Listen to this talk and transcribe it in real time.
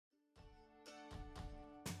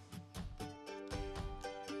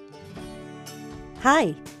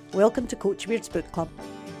Hi, welcome to Coach Beard's Book Club.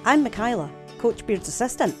 I'm Michaela, Coach Beard's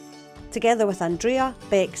assistant. Together with Andrea,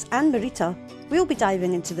 Bex and Marita, we'll be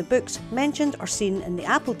diving into the books mentioned or seen in the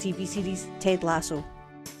Apple TV series Ted Lasso.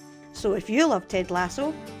 So if you love Ted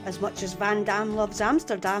Lasso as much as Van Damme loves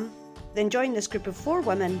Amsterdam, then join this group of 4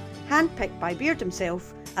 women, handpicked by Beard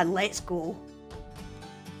himself, and let's go.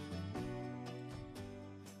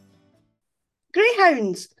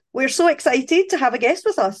 Greyhounds! We're so excited to have a guest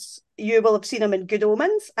with us. You will have seen him in Good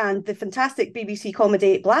Omens and the fantastic BBC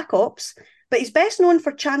comedy Black Ops, but he's best known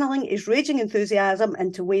for channeling his raging enthusiasm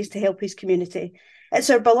into ways to help his community. It's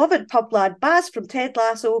our beloved pub lad Baz from Ted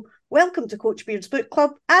Lasso. Welcome to Coach Beard's Book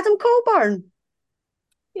Club, Adam Colborne.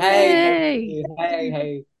 Hey,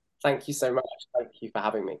 hey. Thank you so much. Thank you for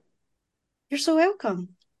having me. You're so welcome.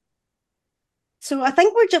 So I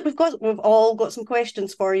think we've all got some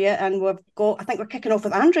questions for you, and I think we're kicking off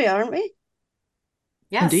with Andrea, aren't we?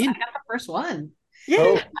 Yes, Indeed. I got the first one. Yeah.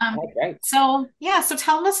 Oh, Um, great. so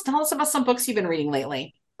tell us about some books you've been reading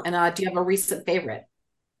lately, and do you have a recent favorite?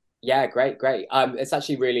 Yeah, great. It's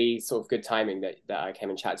actually really sort of good timing that I came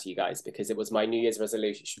and chatted to you guys because it was my New Year's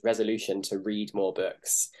resolution to read more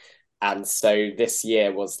books. And so this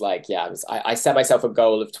year was like, I set myself a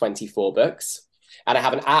goal of 24 books. And I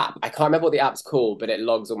have an app. I can't remember what the app's called, but it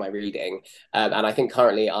logs all my reading. And I think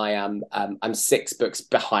currently I'm 6 books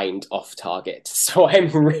behind off target. So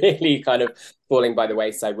I'm really kind of falling by the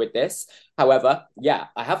wayside with this. However, yeah,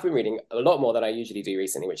 I have been reading a lot more than I usually do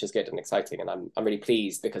recently, which is good and exciting. And I'm really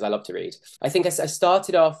pleased because I love to read. I think I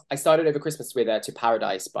started over Christmas with To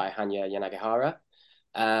Paradise by Hanya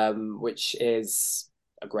Yanagihara, which is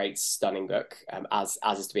a great, stunning book, as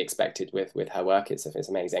is to be expected with her work. It's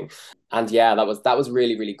amazing, and yeah, that was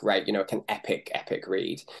really really great. You know, like an epic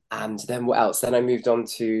read. And then what else? Then I moved on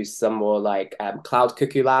to some more like Cloud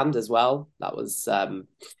Cuckoo Land as well. That was an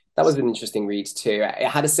interesting read too. It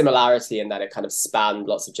had a similarity in that it kind of spanned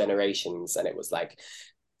lots of generations, and it was like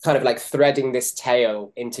kind of like threading this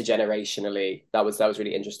tale intergenerationally. That was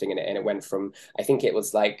really interesting in it, and it went from, I think it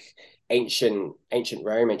was like ancient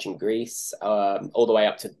Rome, ancient Greece, all the way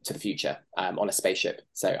up to the future, on a spaceship.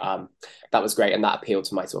 So that was great, and that appealed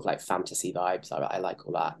to my sort of like fantasy vibes. I like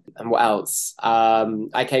all that. And what else?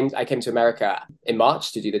 I came to America in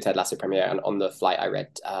March to do the Ted Lasso premiere, and on the flight I read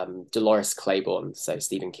Dolores Claiborne, so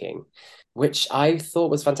Stephen King, which I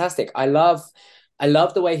thought was fantastic. I love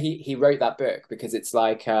the way he wrote that book because it's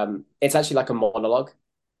like it's actually like a monologue.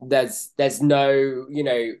 There's no, you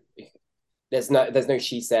know, there's no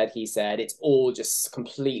she said, he said. It's all just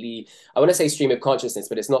completely, I want to say stream of consciousness,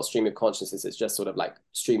 but it's not stream of consciousness. It's just sort of like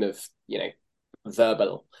stream of, you know,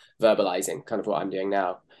 verbalizing, kind of what I'm doing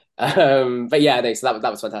now. But yeah, no, so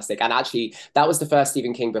that was fantastic. And actually that was the first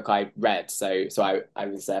Stephen King book I read. So I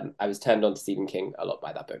was turned on to Stephen King a lot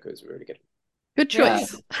by that book. It was really good. Good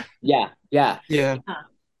choice. Yeah. Yeah. Yeah.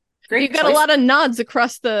 You Great got choice. a lot of nods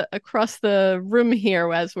across the room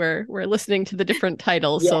here as we're listening to the different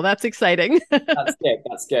titles, Yeah. so that's exciting.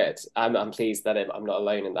 That's good. I'm pleased that I'm not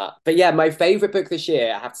alone in that. But yeah, my favorite book this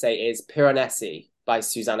year, I have to say, is Piranesi by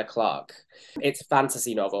Susanna Clarke. It's a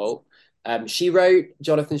fantasy novel. She wrote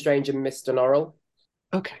Jonathan Strange and Mr. Norrell.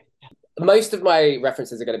 Okay. Most of my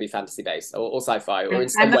references are going to be fantasy based or sci-fi or in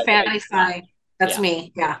some I'm the way. fanny side. That's Yeah.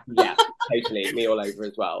 me. Yeah. Yeah, totally. Me all over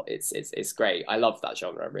as well. It's great. I love that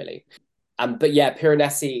genre, really. But yeah,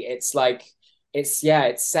 Piranesi, it's like it's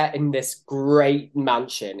set in this great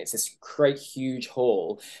mansion. It's this great huge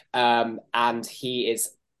hall. And he is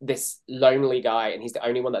this lonely guy, and he's the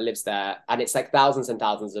only one that lives there. And it's like thousands and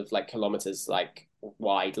thousands of like kilometers like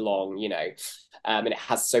wide, long, you know. And it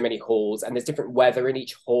has so many halls, and there's different weather in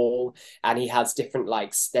each hall, and he has different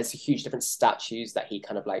like there's huge different statues that he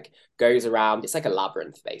kind of like goes around. It's like a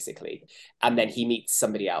labyrinth basically, and then he meets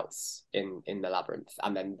somebody else in the labyrinth,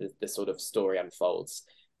 and then the sort of story unfolds.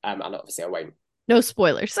 And obviously I won't No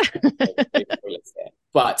spoilers.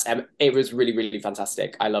 but it was really really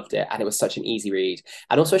fantastic. I loved it, and it was such an easy read,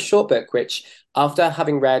 and also a short book, which after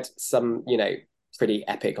having read some, you know, pretty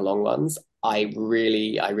epic long ones, I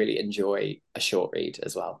really enjoy a short read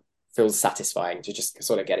as well. Feels satisfying to just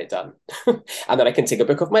sort of get it done. And then I can take a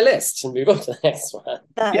book off my list and move on to the next one.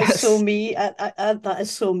 That is Yes. so me. That is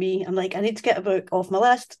so me. I'm like, I need to get a book off my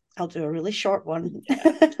list. I'll do a really short one.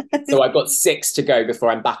 So I've got 6 to go before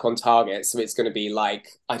I'm back on target. So it's going to be like,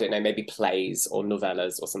 I don't know, maybe plays or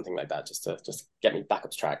novellas or something like that, just to get me back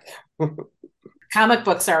up to track. Comic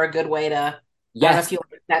books are a good way to, I don't know Yes, if you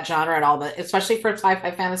like that genre at all, but especially for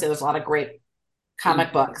sci-fi fantasy, there's a lot of great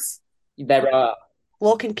comic books. there are.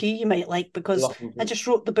 Lock and Key you might like, because I just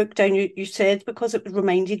wrote the book down you said because it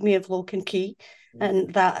reminded me of Lock and Key,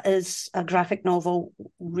 and that is a graphic novel,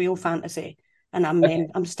 real fantasy. and I'm Okay.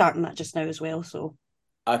 I'm starting that just now as well. So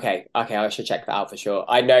Okay, I should check that out for sure.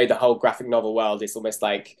 I know the whole graphic novel world is almost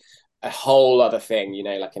like a whole other thing,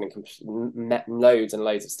 like loads and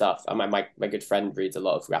loads of stuff. And my good friend reads a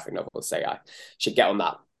lot of graphic novels, so I should get on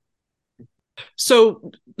that.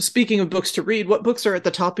 So, speaking of books to read, what books are at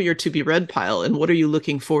the top of your to be read pile, and what are you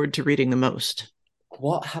looking forward to reading the most?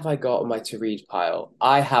 What have I got on my to read pile?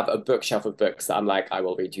 I have a bookshelf of books that I'm like, I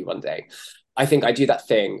will read you one day. I think I do that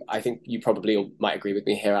thing. I think you probably might agree with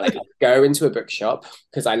me here. I go into a bookshop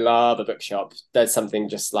because I love a bookshop. There's something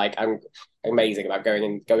just like amazing about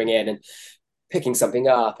going in and picking something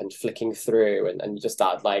up and flicking through and just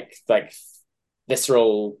that like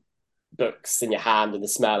visceral books in your hand and the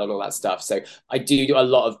smell and all that stuff. So I do a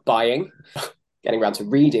lot of buying. Getting around to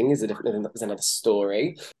reading is another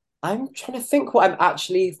story. I'm trying to think what I'm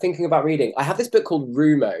actually thinking about reading. I have this book called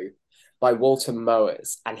Rumo by Walter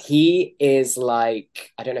Moers, and he is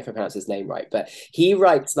like, I don't know if I pronounced his name right, but he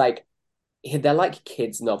writes like, they're like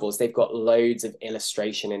kids novels. They've got loads of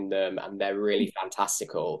illustration in them and they're really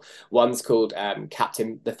fantastical. One's called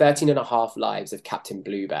The 13 and a Half Lives of Captain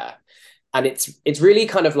Bluebear. And it's really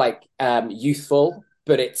kind of like youthful,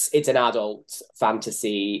 but it's an adult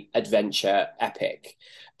fantasy adventure epic.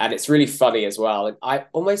 And it's really funny as well. And I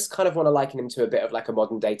almost kind of want to liken him to a bit of like a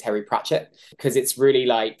modern day Terry Pratchett, because it's really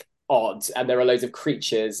like odd and there are loads of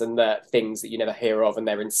creatures and the things that you never hear of and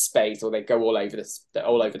they're in space or they go all over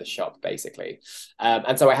the shop basically.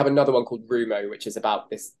 And so I have another one called Rumo, which is about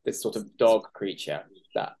this sort of dog creature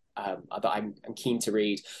that I'm keen to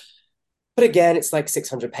read. But again, it's like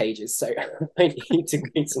 600 pages, so I need to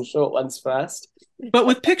read some short ones first. But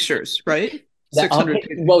with pictures, right? 600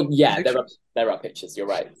 pages. Well, yeah, there are pictures. You're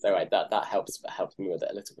right. So that helps me with it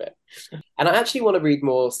a little bit. And I actually want to read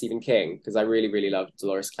more Stephen King because I really, really love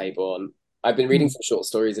Dolores Claiborne. I've been reading some short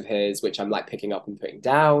stories of his, which I'm like picking up and putting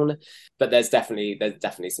down. But there's definitely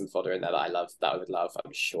some fodder in there that I love, that I would love.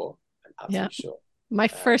 I'm sure. I'm absolutely sure. My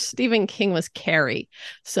first Stephen King was Carrie,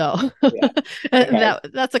 so Yeah. Okay.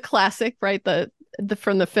 that's a classic, right? The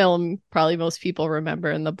from the film, probably most people remember,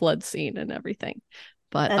 and the blood scene and everything.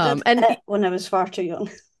 But I did and when I was far too young.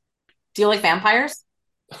 Do you like vampires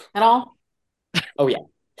at all? Oh yeah.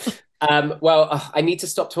 Well, I need to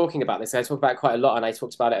stop talking about this. I talk about it quite a lot, and I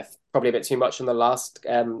talked about it probably a bit too much on the last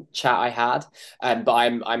chat I had. But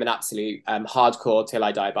I'm an absolute hardcore till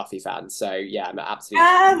I die Buffy fan. So yeah, I'm an absolute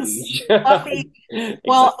Yes, Buffy. Exactly.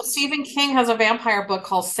 Well, Stephen King has a vampire book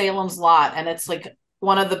called Salem's Lot, and it's like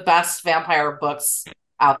one of the best vampire books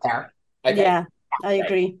out there. Okay. Yeah, I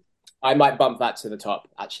agree. I might bump that to the top,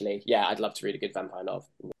 actually. Yeah, I'd love to read a good vampire novel.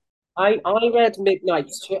 I read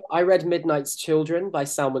Midnight's Children by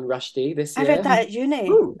Salman Rushdie this I year. read that at uni.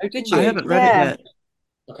 Ooh, Oh, did you? I haven't read it yet.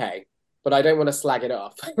 Okay, but I don't want to slag it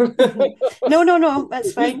off. No,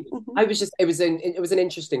 that's fine. It was an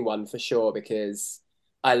interesting one for sure because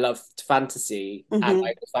I loved fantasy and I was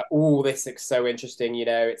like, oh, this looks so interesting.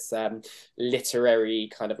 It's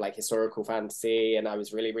literary kind of like historical fantasy, and I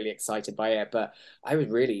was really, really excited by it. But I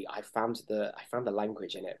found the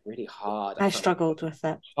language in it really hard. I struggled with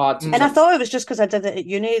it. Hard to and I thought it was just because I did it at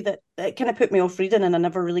uni that it kind of put me off reading, and I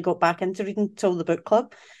never really got back into reading until the book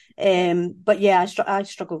club. But yeah, I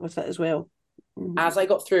struggled with it as well. As I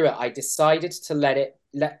got through it, I decided to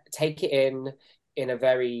take it in a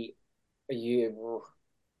very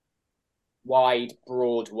wide,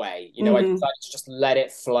 broad way. I decided to just let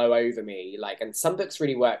it flow over me. And some books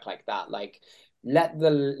really work like that. Like, let the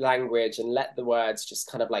language and let the words just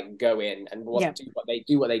kind of like go in and do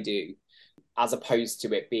what they do, as opposed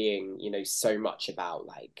to it being, so much about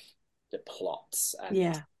like the plots and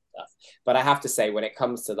stuff. But I have to say, when it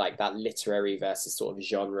comes to like that literary versus sort of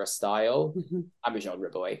genre style, I'm a genre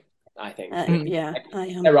boy. I think I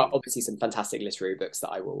am. There are obviously some fantastic literary books that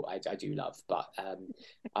I do love, but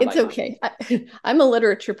it's okay. I'm a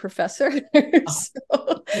literature professor.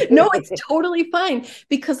 So, no, it's totally fine,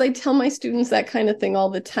 because I tell my students that kind of thing all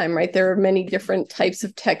the time, right? There are many different types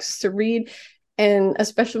of texts to read, and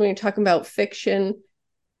especially when you're talking about fiction,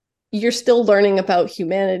 you're still learning about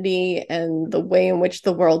humanity and the way in which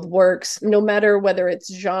the world works, no matter whether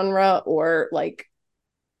it's genre or like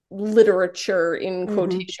literature in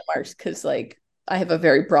quotation marks, because like I have a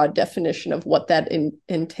very broad definition of what that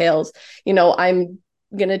entails. I'm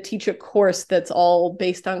going to teach a course that's all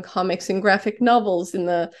based on comics and graphic novels in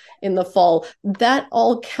the fall. That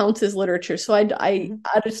all counts as literature. So I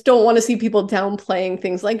just don't want to see people downplaying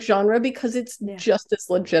things like genre, because it's just as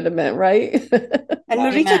legitimate, right? And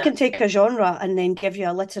Marita can take a genre and then give you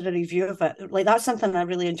a literary view of it. Like, that's something I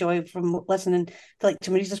really enjoy from listening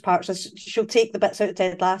to Marita's parts. Is she'll take the bits out of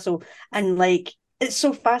Ted Lasso and like, it's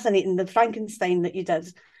so fascinating. The Frankenstein that you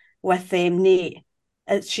did, with Nate.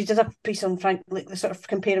 She did a piece on like the sort of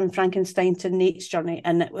comparing Frankenstein to Nate's journey,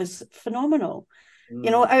 and it was phenomenal.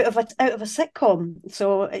 Out of a sitcom.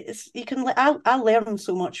 So it's you can I learn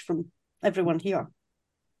so much from everyone here.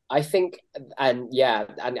 I think, and yeah,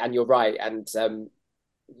 and you're right, and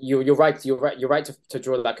you're right, you're right to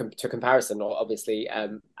draw that to comparison, or obviously,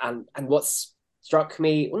 and what's struck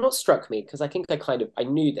me, well, not struck me, because I think I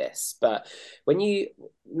knew this, but when you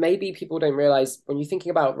maybe people don't realize when you're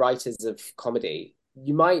thinking about writers of comedy,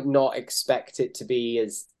 you might not expect it to be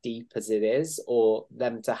as deep as it is, or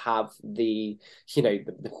them to have the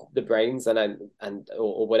the brains and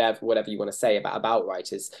or whatever you want to say about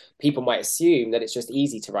writers. People might assume that it's just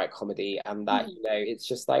easy to write comedy, and that it's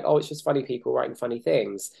just like, oh, it's just funny people writing funny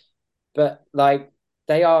things, but like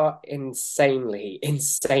they are insanely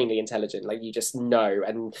intelligent. Like, you just know,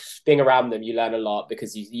 and being around them, you learn a lot,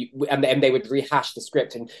 because and they would rehash the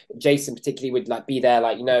script, and Jason particularly would like be there,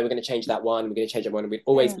 like, we're going to change that one, we're going to change that one, and we'd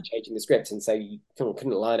always be changing the script, and so you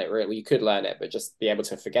couldn't learn it really. Well, you could learn it, but just be able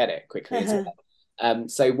to forget it quickly as well.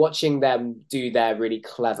 So watching them do their really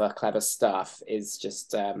clever stuff is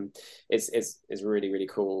just is really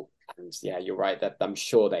cool. And yeah, you're right that I'm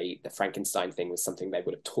sure the Frankenstein thing was something they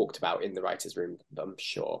would have talked about in the writers' room. I'm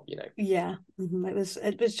sure, Yeah,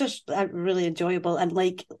 it was just really enjoyable, and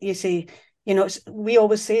like you say, we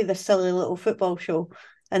always say this silly little football show,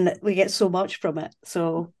 and we get so much from it.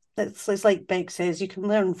 So it's like Beck says, you can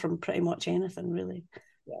learn from pretty much anything, really.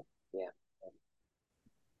 Yeah.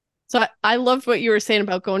 So I loved what you were saying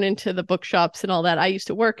about going into the bookshops and all that. I used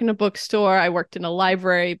to work in a bookstore. I worked in a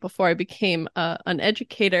library before I became an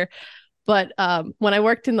educator. But when I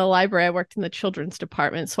worked in the library, I worked in the children's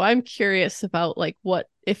department. So I'm curious about like what,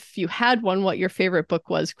 if you had one, what your favorite book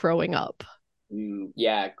was growing up.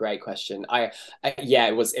 Yeah, great question. Yeah,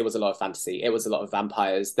 it was a lot of fantasy. It was a lot of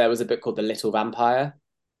vampires. There was a book called The Little Vampire.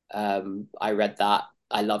 I read that.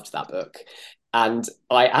 I loved that book. And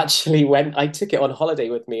I actually I took it on holiday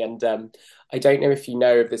with me. And I don't know if you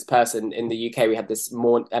know of this person in the UK. We had this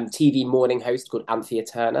TV morning host called Anthea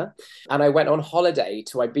Turner. And I went on holiday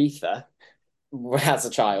to Ibiza as a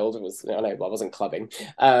child. I wasn't clubbing,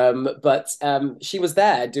 but she was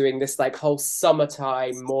there doing this like whole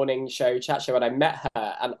summertime morning chat show, and I met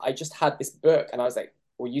her, and I just had this book, and I was like,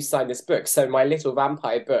 will you sign this book? So my Little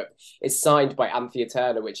Vampire book is signed by Anthea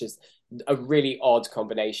Turner, which is a really odd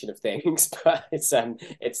combination of things, but it's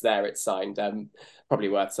there, it's signed. Probably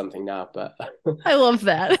worth something now, but I love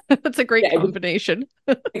that. That's a great combination.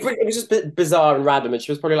 It was just bizarre and random, and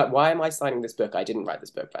she was probably like, why am I signing this book? I didn't write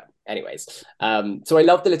this book. But anyways, so I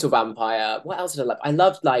loved The Little Vampire. What else did I love? I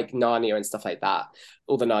loved like Narnia and stuff like that,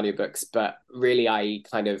 all the Narnia books. But really, I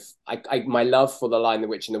my love for The Lion, the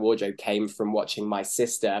Witch and the Wardrobe came from watching my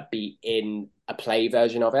sister be in a play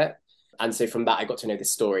version of it. And so from that, I got to know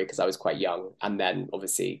this story because I was quite young, and then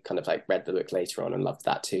obviously kind of like read the book later on and loved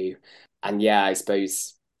that too. And yeah, I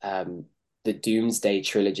suppose the Doomsday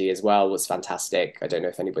trilogy as well was fantastic. I don't know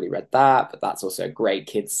if anybody read that, but that's also a great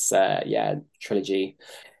kids trilogy.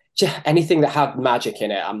 Yeah, anything that had magic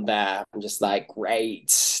in it, I'm there. I'm just like,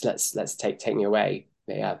 great, let's take me away.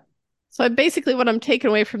 Yeah. So basically what I'm taking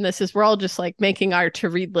away from this is we're all just like making our to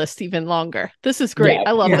read list even longer. This is great.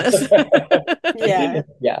 I love this. Yeah,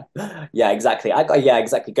 exactly.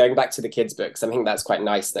 Exactly. Going back to the kids' books, I think that's quite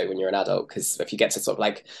nice though when you're an adult, because if you get to sort of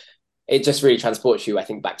like, it just really transports you, I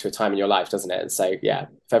think, back to a time in your life, doesn't it? And so, yeah,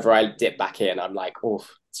 if ever I dip back in, I'm like, oh,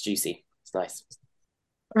 it's juicy. It's nice.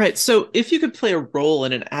 All right. So if you could play a role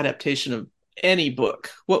in an adaptation of any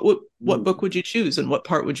book, what book would you choose, and what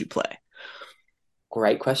part would you play?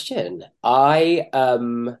 Great question.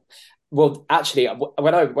 Well, actually,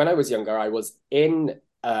 when I was younger, I was in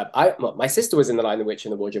my sister was in The Lion, the Witch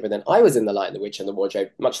and the Wardrobe, and then I was in The Lion, the Witch and the Wardrobe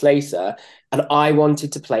much later, and I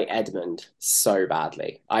wanted to play Edmund so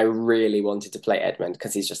badly. I really wanted to play Edmund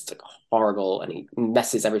because he's just like horrible, and he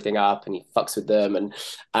messes everything up, and he fucks with them, and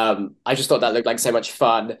I just thought that looked like so much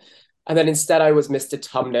fun. And then instead, I was Mr.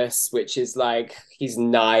 Tumnus, which is like he's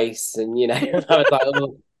nice, and I was like,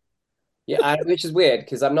 oh. Yeah, which is weird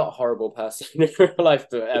because I'm not a horrible person in real life,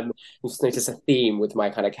 but I just noticed a theme with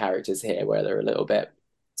my kind of characters here where they're a little bit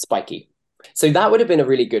spiky. So that would have been a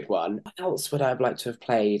really good one. What else would I have liked to have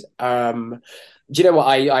played? Do you know what?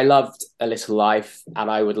 I loved A Little Life, and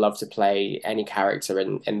I would love to play any character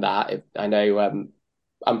in that. I know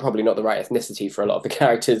I'm probably not the right ethnicity for a lot of the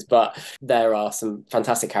characters, but there are some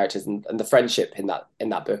fantastic characters, and the friendship in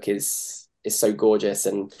that book is so gorgeous.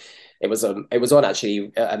 And it was on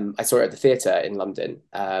actually. I saw it at the theatre in London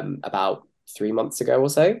about 3 months ago or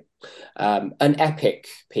so. An epic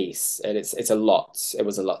piece, and it's a lot. It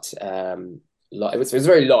was a lot. it was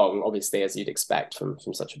very long, obviously, as you'd expect from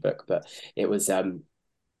such a book, but it was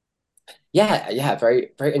yeah,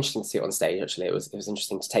 very very interesting to see it on stage. Actually, it was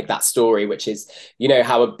interesting to take that story, which is,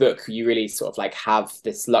 how a book, you really sort of like have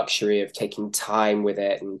this luxury of taking time with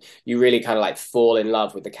it, and you really kind of like fall in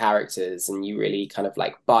love with the characters, and you really kind of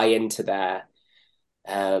like buy into their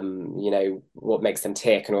what makes them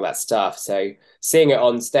tick and all that stuff. So seeing it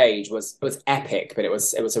on stage was epic, but it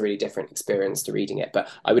was a really different experience to reading it. But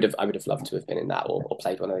I would have loved to have been in that, or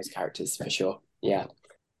played one of those characters for sure. Yeah.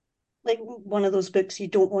 Like one of those books you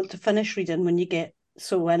don't want to finish reading when you get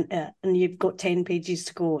so into it and you've got 10 pages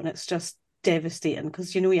to go and it's just devastating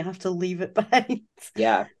because you have to leave it behind.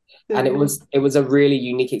 Yeah. And it was a really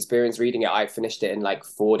unique experience reading it. I finished it in like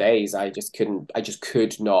 4 days. I just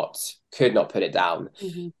could not put it down.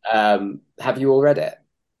 Mm-hmm. Have you all read it?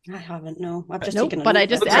 I haven't, no. I've just nope, taken a but note I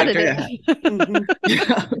just of it. added it. Mm-hmm.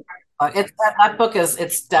 That book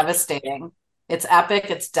it's devastating. It's epic.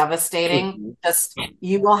 It's devastating. Just,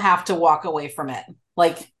 you will have to walk away from it.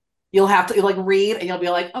 Like, you'll have to like read and you'll be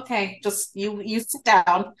like, okay, just you sit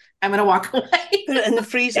down. I'm gonna walk away. Put it in the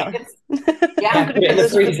freezer. Yeah, put it in the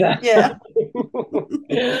freezer. Yeah.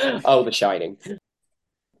 Oh, The Shining.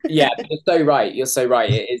 Yeah, you're so right. You're so right.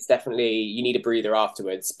 It's definitely, you need a breather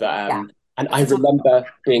afterwards. But Yeah. And I remember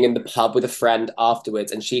being in the pub with a friend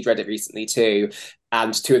afterwards, and she'd read it recently too,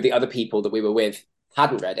 and two of the other people that we were with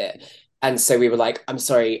hadn't read it. And so we were like, I'm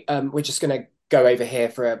sorry, we're just going to go over here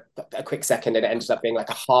for a quick second. And it ended up being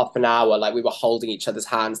like a half an hour. Like, we were holding each other's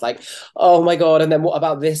hands like, oh my God. And then what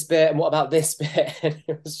about this bit? And what about this bit? And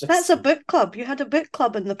it was just... That's a book club. You had a book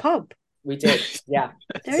club in the pub. We did. Yeah.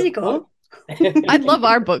 There you go. I'd love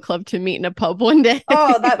our book club to meet in a pub one day.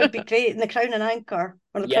 Oh, that would be great. In the Crown and Anchor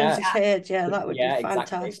or the Yeah. Prince's Head. Yeah, that would be Exactly.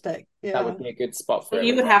 fantastic. Yeah. That would be a good spot for it.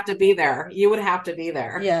 You would have to be there. You would have to be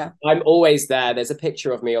there. Yeah. I'm always there. There's a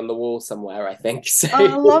picture of me on the wall somewhere, I think. So Oh,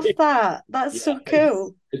 I love that. That's so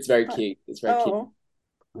cool. It's very cute. It's very cute.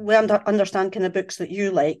 We understand kind of books that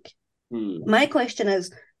you like. My question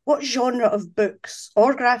is, what genre of books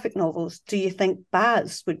or graphic novels do you think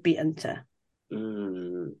Baz would be into?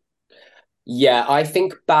 Yeah, I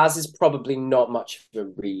think Baz is probably not much of a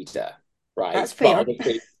reader, right? That's fair. But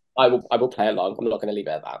obviously, I will play along. I'm not going to leave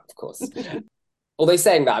it at that, of course. Although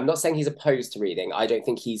saying that, I'm not saying he's opposed to reading. I don't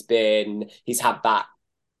think he's had that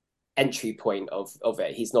entry point of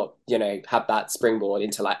it. He's not, had that springboard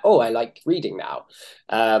into like, oh, I like reading now.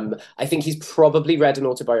 I think he's probably read an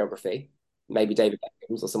autobiography, maybe David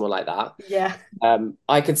Beckham's or someone like that. Yeah.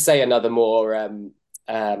 I could say another more,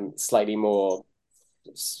 slightly more,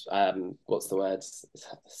 what's the word?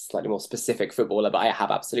 Slightly more specific footballer, but I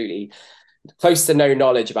have absolutely close to no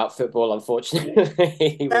knowledge about football,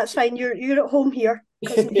 unfortunately. That's fine. You're at home here.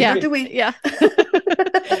 Yeah. Do we? Yeah.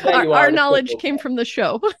 Our knowledge came from the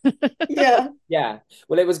show. Yeah. Yeah.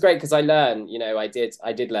 Well, it was great because I learned, I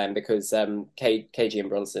did learn because KG and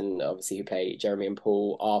Bronson, obviously, who play Jeremy and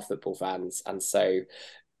Paul, are football fans. And so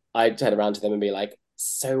I'd turn around to them and be like,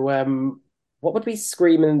 so what would we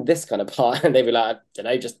scream in this kind of part? And they'd be like, I don't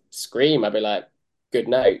know, just scream. I'd be like, good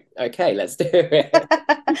note. Okay, let's do it.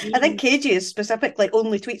 I think KG is specifically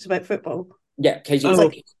only tweets about football. Yeah, KG is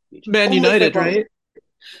like Man United, football. Right?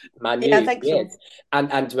 Man Yeah, I think so.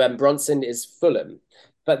 And Bronson is Fulham.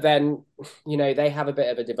 But then, they have a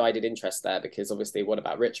bit of a divided interest there because obviously, what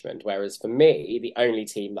about Richmond? Whereas for me, the only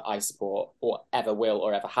team that I support or ever will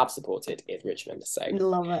or ever have supported is Richmond. So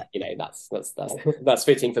love it. That's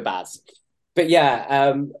fitting for Baz. But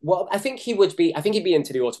yeah, well, I think he'd be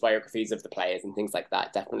into the autobiographies of the players and things like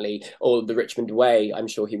that, definitely. Or The Richmond Way, I'm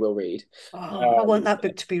sure he will read. I want that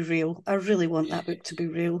book to be real. I really want that book to be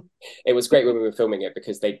real. It was great when we were filming it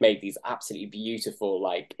because they'd made these absolutely beautiful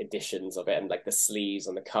like editions of it, and like the sleeves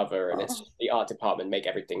on the cover, and it's just, the art department make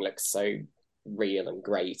everything look so real and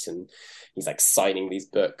great. And he's like signing these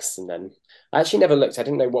books, and then I actually never looked. I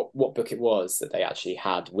didn't know what book it was that they actually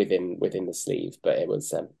had within the sleeve, but it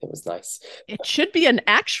was nice. It should be an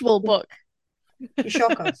actual book. You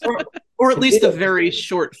shock us. Or at least a very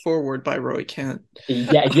short foreword by Roy Kent.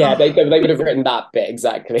 Yeah, they would have written that bit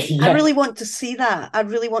exactly. Yeah. I really want to see that. I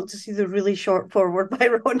really want to see the really short foreword by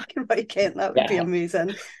Roy Kent. That would be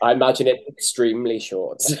amazing. I imagine it extremely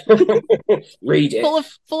short. Read it.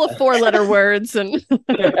 Full of 4-letter words and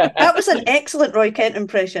That was an excellent Roy Kent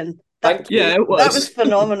impression. Thank you. Yeah, it was. That was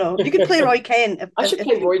phenomenal. You could play Roy Kent. I should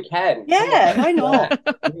play Roy Kent. Yeah, why not?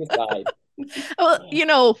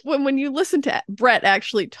 Well, when you listen to Brett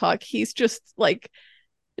actually talk, he's just like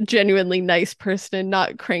a genuinely nice person and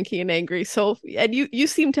not cranky and angry. So, and you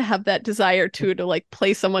seem to have that desire too to like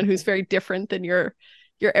play someone who's very different than your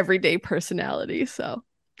everyday personality. So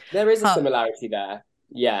there is a similarity there.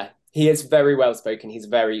 Yeah, He is very well spoken. He's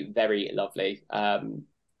very, very lovely.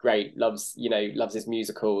 Great, loves his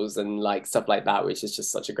musicals and like stuff like that, which is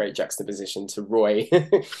just such a great juxtaposition to Roy.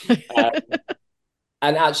 um,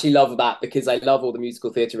 and actually love that because I love all the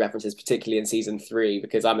musical theatre references, particularly in season 3,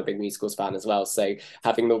 because I'm a big musicals fan as well. So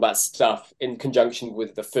having all that stuff in conjunction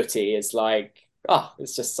with the footy is like,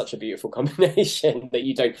 it's just such a beautiful combination that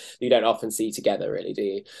you don't often see together, really, do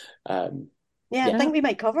you? Yeah, I think we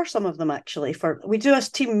might cover some of them actually. We do a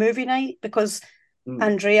team movie night because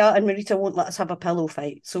Andrea and Marita won't let us have a pillow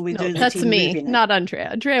fight, so we do the that's team me, movie night. not Andrea.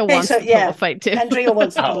 Andrea wants a pillow fight too. Andrea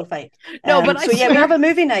wants a pillow fight. No, but so we have a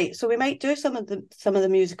movie night, so we might do some of the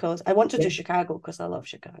musicals. I want to do Chicago because I love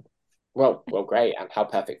Chicago. Well, great, and how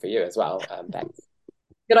perfect for you as well, Ben.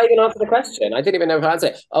 Did I even answer the question? I didn't even know how to answer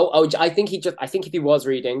it. I think if he was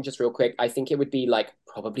reading, just real quick, I think it would be like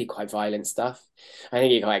probably quite violent stuff. I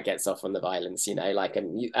think he quite gets off on the violence, like,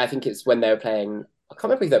 I think it's when they're playing, I can't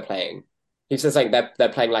remember who they're playing. He says like they're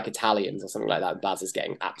playing like Italians or something like that. Baz is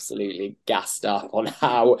getting absolutely gassed up on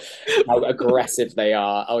how aggressive they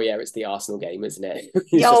are. Oh yeah, it's the Arsenal game, isn't it?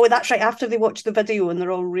 That's right. After they watch the video and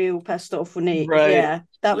they're all real pissed off when that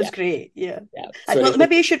was great. Yeah. Well,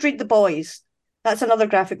 maybe you should read The Boys. That's another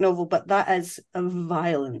graphic novel, but that is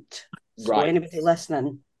violent. So anybody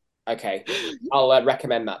listening. Okay. I'll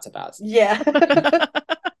recommend that to Baz. Yeah.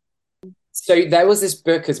 So there was this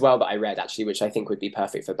book as well that I read actually, which I think would be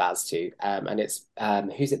perfect for Baz too. And it's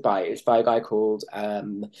who's it by? It's by a guy called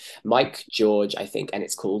Mike George, I think, and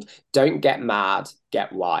it's called Don't Get Mad,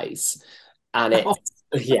 Get Wise. And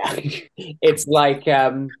it's like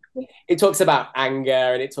it talks about anger,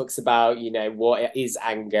 and it talks about what is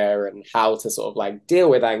anger and how to sort of like deal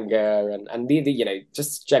with anger and the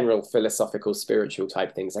just general philosophical spiritual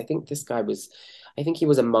type things. I think he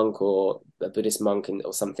was a monk or a Buddhist monk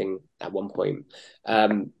or something at one point.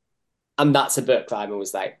 And that's a book that I'm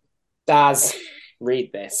always like, Daz,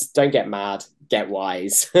 read this. Don't get mad, get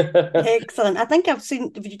wise. Excellent. I think I've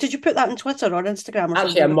seen, did you put that on Twitter or Instagram or something?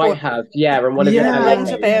 Actually, I might have. Yeah, and one of the rings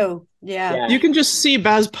a bell. Yeah. You can just see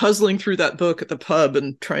Baz puzzling through that book at the pub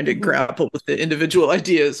and trying to grapple with the individual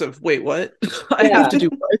ideas of, wait, what? I have to do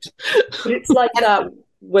what? It's like that.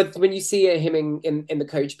 When you see him in the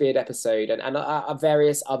Coach Beard episode and at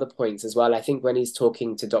various other points as well, I think when he's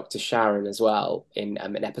talking to Dr. Sharon as well in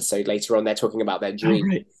an episode later on, they're talking about their dreams.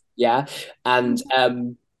 Right. Yeah. And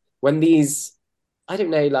when these, I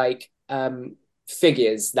don't know, like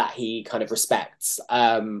figures that he kind of respects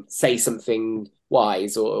say something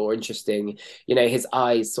wise or interesting, his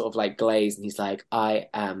eyes sort of like glaze and he's like, I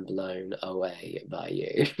am blown away by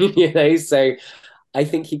you. So I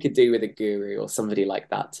think he could do with a guru or somebody like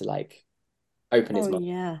that to like open his mind.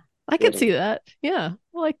 Yeah, I could see that. Yeah,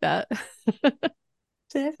 I like that.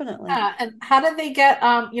 Definitely. Yeah, and how did they get?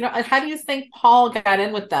 How do you think Paul got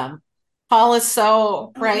in with them? Paul is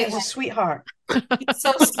so right. He's a sweetheart. He's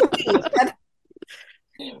so sweet.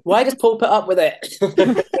 Why does Paul put up with it?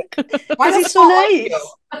 Why is he so nice?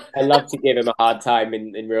 I love to give him a hard time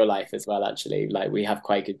in real life as well. Actually, like we have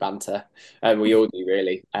quite good banter, and we all do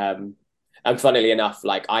really. And funnily enough,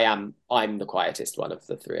 like I'm the quietest one of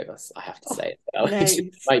the three of us, I have to say. Nice.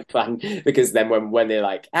 It's quite fun because then when they're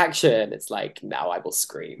like action, it's like now I will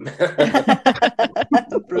scream.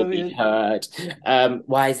 Brilliant. Heard.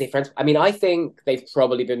 Why is they friends? I mean, I think they've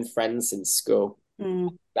probably been friends since school.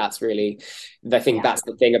 That's really, I think that's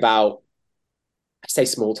the thing about, I say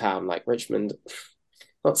small town like Richmond.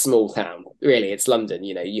 Not small town, really. It's London.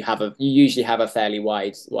 You usually have a fairly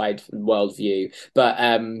wide world view, but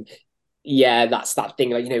yeah, that's that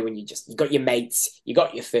thing, like, when you got your mates, you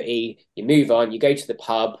got your footy, you move on, you go to the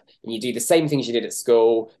pub and you do the same things you did at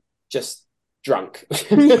school, just drunk.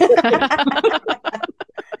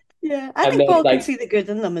 Yeah, I think Paul can see the good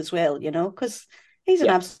in them as well, because he's an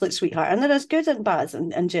absolute sweetheart, and there is good in Baz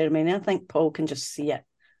and Jeremy, and I think Paul can just see it.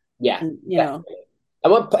 Yeah, and,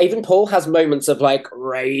 And even Paul has moments of like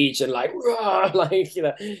rage and like roar, like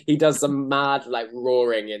he does some mad like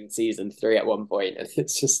roaring in season 3 at one point, and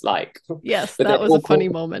it's just like yes, that was a funny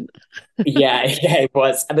moment. yeah, it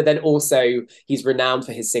was. But then also he's renowned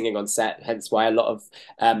for his singing on set, hence why a lot of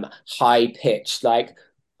high pitched like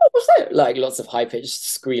what was it like lots of high pitched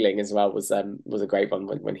squealing as well was a great one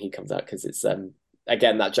when he comes out, because it's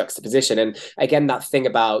again that juxtaposition and again that thing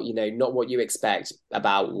about not what you expect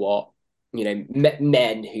about what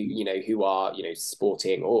men who are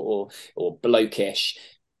sporting or blokish.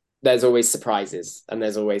 There's always surprises and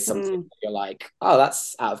there's always something you're like, oh,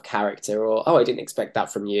 that's out of character, or oh, I didn't expect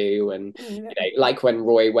that from you. And like when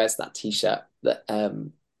Roy wears that t-shirt that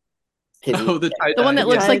the one that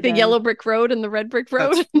looks like the yellow brick road and the red brick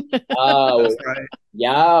road. Oh right.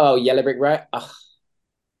 Yeah, yellow brick road. Oh.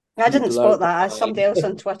 I didn't blown spot that. away. Somebody else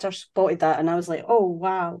on Twitter spotted that, and I was like, "Oh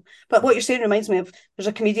wow!" But what you're saying reminds me of there's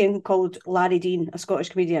a comedian called Larry Dean, a Scottish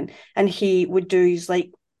comedian, and he would do his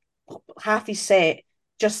like half his set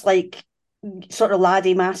just like sort of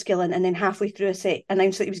laddie masculine, and then halfway through a set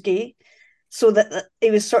announce that he was gay, so that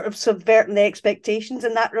he was sort of subverting the expectations.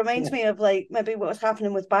 And that reminds me of like maybe what was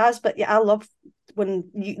happening with Baz. But yeah, I love when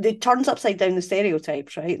it turns upside down the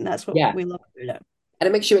stereotypes, right? And that's what Yeah. we love about it. And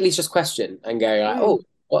it makes you at least just question and go like, oh,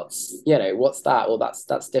 what's that? Well,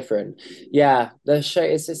 that's different. Yeah, the show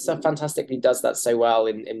is just so fantastically does that so well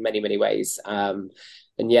in many, many ways. And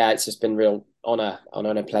yeah, it's just been real honor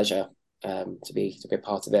and pleasure to be a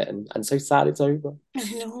part of it, and so sad it's over.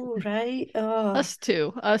 I know, right? Oh. Us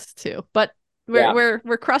too. But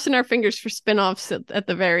we're crossing our fingers for spin-offs at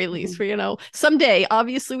the very least. For someday,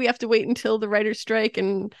 obviously we have to wait until the writer's strike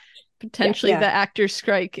and potentially the actors'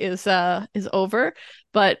 strike is over.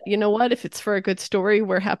 But you know what? If it's for a good story,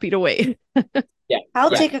 we're happy to wait.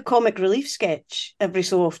 I'll take a comic relief sketch every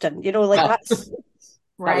so often. That's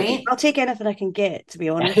right. I'll take anything I can get, to be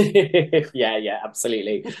honest. yeah,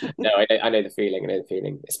 absolutely. No, I know the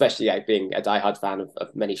feeling. Especially being a diehard fan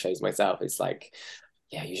of many shows myself. It's like,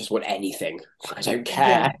 yeah, you just want anything. I don't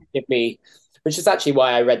care. Give me, which is actually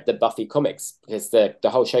why I read the Buffy comics, because the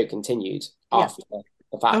whole show continued after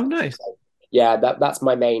the fact. Oh, nice. So, yeah, that's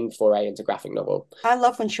my main foray into graphic novel. I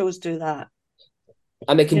love when shows do that.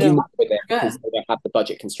 And they can do more with it because they don't have the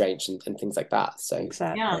budget constraints and things like that. So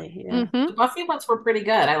exactly, The Buffy ones were pretty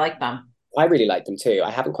good. I like them. I really like them too.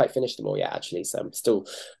 I haven't quite finished them all yet, actually, so I'm still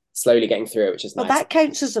slowly getting through it, which is nice. That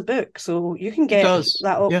counts as a book, so you can get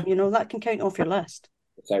that up. That can count off your list.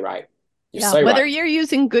 So right. Whether you're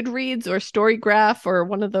using Goodreads or Storygraph or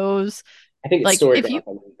one of those. I think it's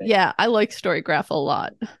Storygraph. I like Storygraph a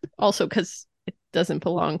lot. Also because it doesn't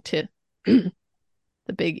belong to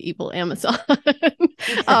the big evil Amazon.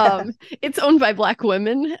 It's owned by Black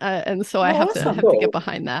women, and so I have to get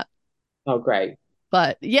behind that. Oh, great.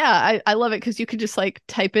 But yeah, I love it because you could just like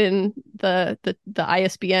type in the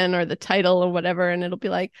ISBN or the title or whatever, and it'll be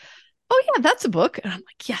like, oh yeah, that's a book. And I'm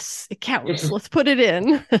like, yes, it counts. Let's put it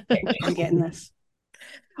in. I'm getting this.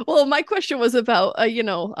 Well, my question was about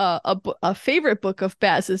a favorite book of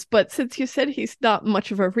Baz's, but since you said he's not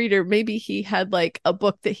much of a reader, maybe he had like a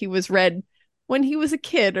book that he was read when he was a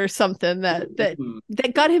kid or something that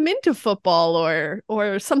got him into football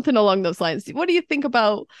or something along those lines. What do you think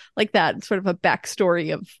about like that sort of a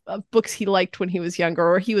backstory of books he liked when he was younger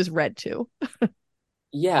or he was read to?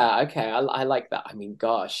 Yeah, okay. I like that. I mean,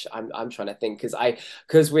 gosh, I'm trying to think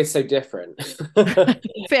because we're so different.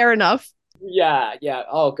 Fair enough. Yeah.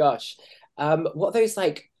 Oh gosh. What are those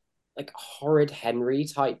like Horrid Henry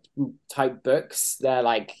type books? They're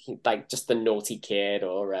like just the naughty kid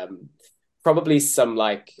or probably some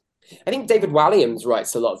like I think David Walliams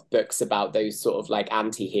writes a lot of books about those sort of like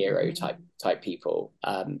anti-hero type people.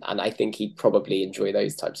 And I think he'd probably enjoy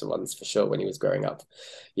those types of ones for sure when he was growing up.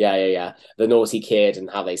 Yeah. The naughty kid and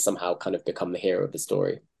how they somehow kind of become the hero of the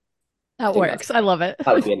story. That works. I love it.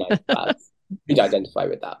 That would be a nice class. You'd identify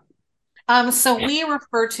with that. So we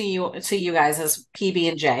refer to you guys as PB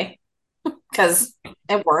and J because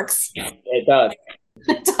it works. It does.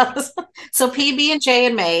 It does. So PB and J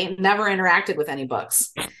and May never interacted with any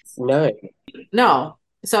books. No.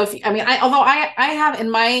 So although I have in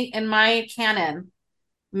my canon,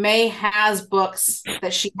 May has books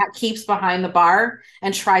that she keeps behind the bar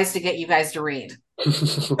and tries to get you guys to read.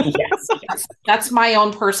 Yes. That's my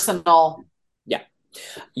own personal.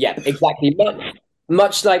 Yeah, exactly.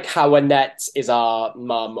 Much like how Annette is our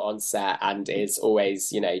mum on set and is always,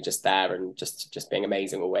 just there and just being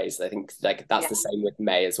amazing always. I think like that's the same with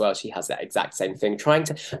May as well. She has that exact same thing, trying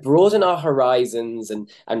to broaden our horizons and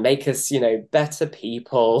make us, better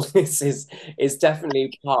people. This is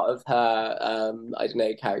definitely part of her, I don't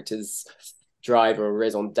know, character's drive or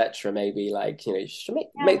raison d'etre, maybe like, she should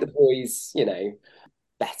make the boys,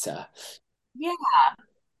 better. Yeah.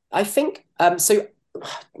 I think, so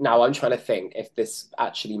now I'm trying to think if this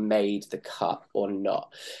actually made the cut or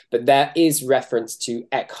not, but there is reference to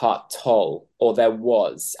Eckhart Tolle, or there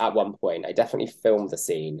was at one point. I definitely filmed the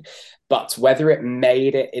scene, but whether it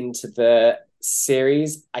made it into the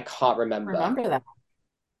series, I can't remember. Remember that?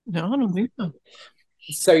 No, I don't think so.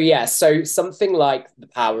 So yeah, so something like The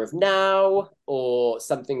Power of Now or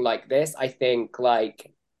something like this, I think like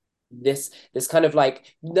this kind of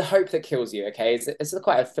like the hope that kills you, okay, it's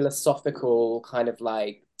quite a philosophical kind of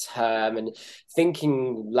like term, and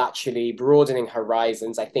thinking laterally, broadening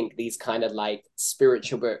horizons. I think these kind of like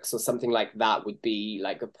spiritual books or something like that would be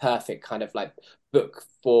like a perfect kind of like book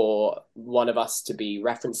for one of us to be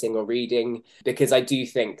referencing or reading, because I do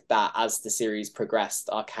think that as the series progressed,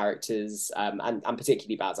 our characters, and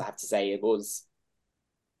particularly Baz, I have to say, it was,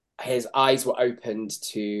 his eyes were opened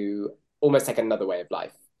to almost like another way of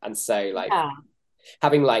life. And so like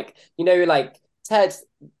having like, like Ted,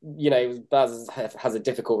 Baz has a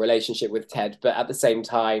difficult relationship with Ted, but at the same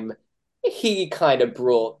time, he kind of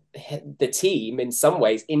brought the team in some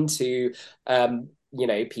ways into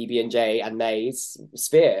PB&J and May's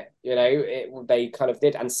sphere. They kind of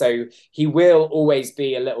did, and so he will always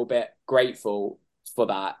be a little bit grateful for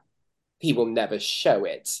that. He will never show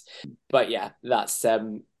it, but yeah, that's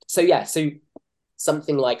so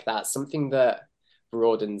something like that, something that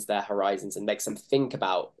broadens their horizons and makes them think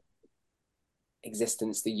about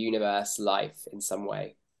existence, the universe, life in some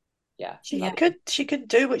way. Yeah. She could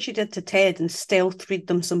do what she did to Ted and stealth read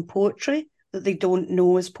them some poetry that they don't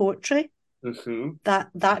know is poetry. Mm-hmm.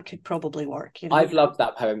 That could probably work. I've loved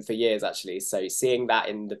that poem for years, actually. So seeing that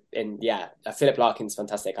in Philip Larkin's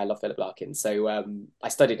fantastic. I love Philip Larkin. So I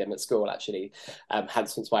studied him at school, actually.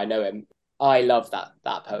 Hence why I know him. I love that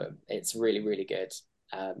poem. It's really, really good.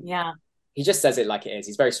 He just says it like it is.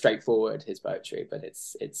 He's very straightforward, his poetry, but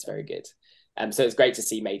it's very good. So it's great to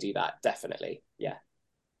see May do that. Definitely. Yeah.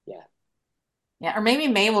 Or maybe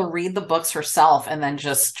May will read the books herself and then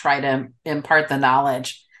just try to impart the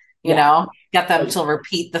knowledge, get them to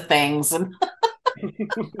repeat the things. And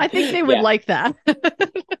I think they would like that.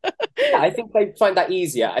 I think they find that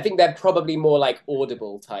easier. I think they're probably more like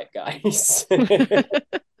Audible type guys.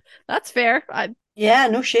 That's fair.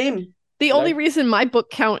 No shame. The only reason my book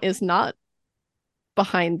count is not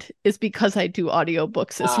behind is because I do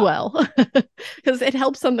audiobooks as well. Because it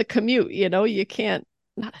helps on the commute,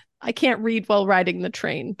 I can't read while riding the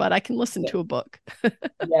train, but I can listen to a book.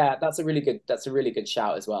 That's a really good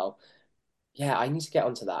shout as well. Yeah, I need to get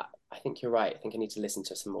onto that. I think you're right. I think I need to listen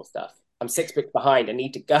to some more stuff. I'm 6 books behind. I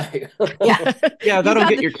need to go. Yeah, that'll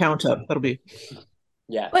get your count up. That'll be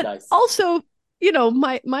but nice. Also,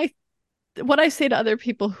 my what I say to other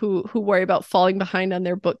people who worry about falling behind on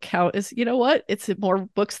their book count is, you know what? It's more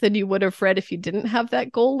books than you would have read if you didn't have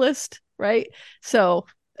that goal list, right? So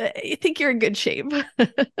I think you're in good shape.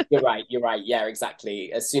 You're right. Yeah,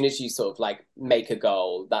 exactly. As soon as you sort of like make a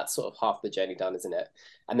goal, that's sort of half the journey done, isn't it?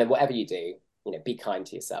 And then whatever you do, be kind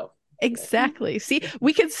to yourself. Exactly. See,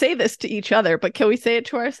 we can say this to each other, but can we say it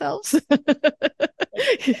to ourselves?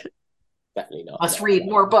 Definitely not. Must read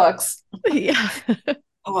more books. Yeah.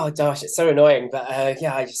 Oh gosh, it's so annoying, but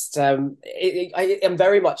I just I am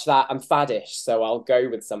very much that. I'm faddish, so I'll go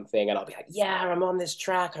with something and I'll be like, yeah, I'm on this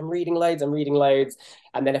track, I'm reading loads,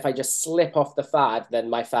 and then if I just slip off the fad, then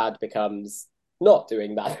my fad becomes not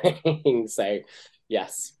doing that thing. So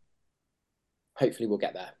yes, hopefully we'll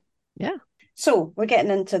get there. Yeah. So we're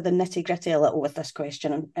getting into the nitty gritty a little with this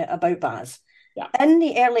question about Baz. Yeah. In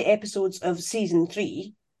the early episodes of season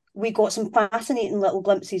 3, we got some fascinating little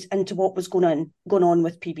glimpses into what was going on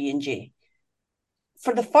with PB&J.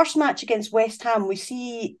 For the first match against West Ham, we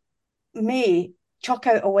see May chuck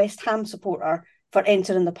out a West Ham supporter for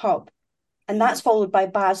entering the pub, and that's followed by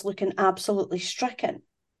Baz looking absolutely stricken.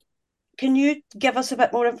 Can you give us a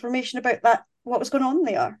bit more information about that? What was going on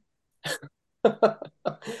there?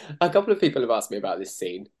 A couple of people have asked me about this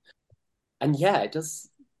scene, and it does.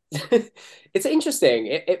 It's interesting.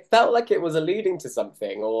 It felt like it was alluding to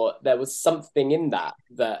something, or there was something in that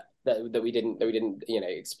we didn't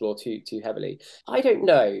explore too heavily. I don't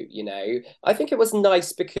know. I think it was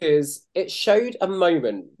nice because it showed a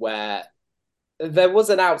moment where there was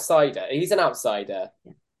an outsider. He's an outsider.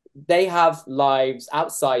 Yeah. They have lives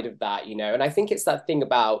outside of that, and I think it's that thing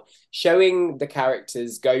about showing the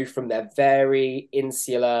characters go from their very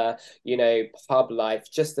insular, pub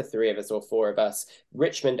life, just the 3 of us or 4 of us,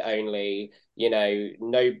 Richmond only,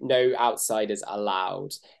 no outsiders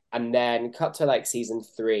allowed. And then cut to like season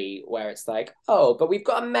 3 where it's like, oh, but we've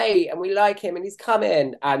got a mate and we like him and he's come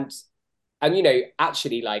in and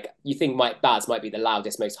actually, like, you think Baz might be the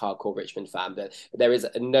loudest, most hardcore Richmond fan, but there is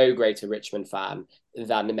no greater Richmond fan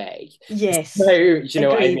than May. Yes. So, do you know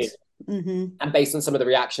what I mean? Mm-hmm. And based on some of the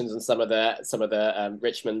reactions and some of the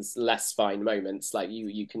Richmond's less fine moments, like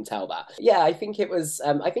you can tell that. Yeah, I think it was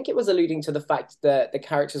alluding to the fact that the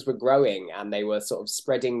characters were growing and they were sort of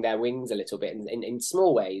spreading their wings a little bit in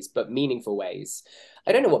small ways, but meaningful ways.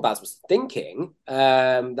 I don't know what Baz was thinking.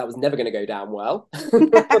 That was never going to go down well.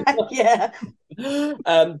 Yeah.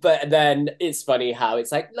 But then it's funny how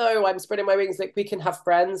it's like, no, I'm spreading my wings. Like, we can have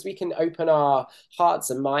friends. We can open our hearts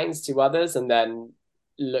and minds to others. And then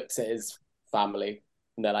looks at his family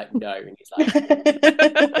and they're like, no. And he's like,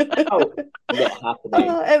 oh, not happening.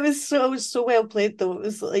 It was so well played, though. It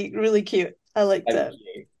was like really cute. I liked Thank it.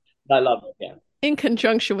 you. I love it. Yeah. In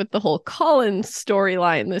conjunction with the whole Colin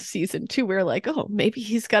storyline this season too, we were like, oh, maybe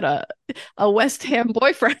he's got a West Ham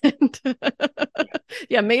boyfriend.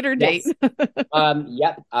 Yeah, made her date. Yes.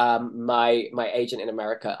 Yep. My agent in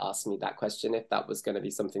America asked me that question, if that was going to be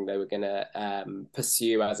something they were going to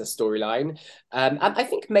pursue as a storyline. And I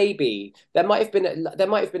think maybe there might have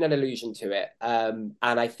been an allusion to it. And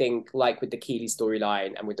I think, like with the Keeley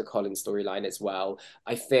storyline and with the Colin storyline as well,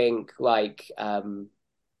 I think like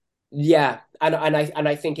yeah, and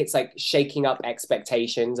I think it's like shaking up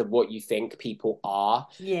expectations of what you think people are,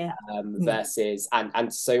 Yeah. versus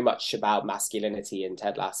and so much about masculinity in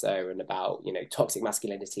Ted Lasso, and about, you know, toxic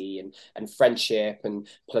masculinity and friendship and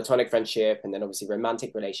platonic friendship, and then obviously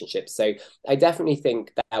romantic relationships. So I definitely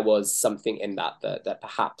think there was something in that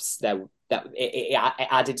perhaps it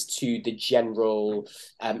added to the general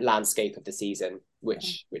landscape of the season,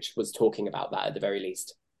 which was talking about that at the very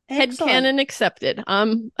least. Excellent. Headcanon accepted.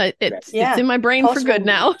 It's Yeah. in my brain for Possible. good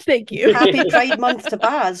now. Thank you. Happy Pride Month to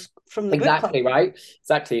Baz from the book club. Exactly, right?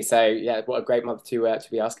 Exactly. So yeah, what a great month to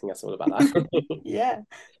be asking us all about that. Yeah.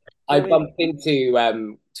 I Brilliant. bumped into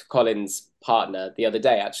to Colin's partner the other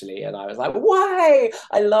day actually, and I was like, "Why?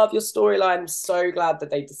 I love your storyline. I'm so glad that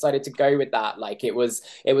they decided to go with that." Like it was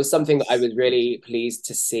something that I was really pleased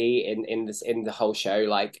to see in the whole show.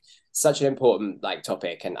 Like such an important like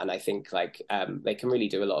topic, and I think like they can really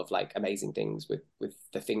do a lot of like amazing things with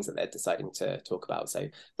the things that they're deciding to talk about. So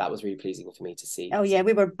that was really pleasing for me to see. Oh yeah,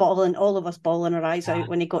 we were bawling, all of us bawling our eyes out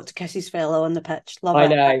when he got to kiss his fellow on the pitch. Love I it.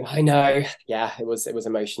 know, I know. Yeah, it was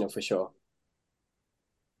emotional for sure.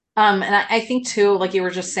 And I think too, like you were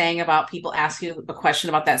just saying about people asking you a question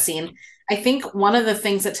about that scene. I think one of the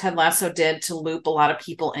things that Ted Lasso did to loop a lot of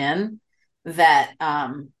people in that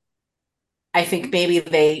I think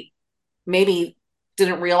maybe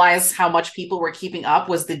didn't realize how much people were keeping up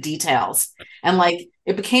was the details. And like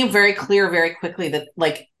it became very clear very quickly that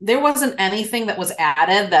like there wasn't anything that was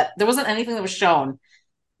added, that there wasn't anything that was shown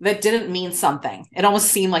that didn't mean something. It almost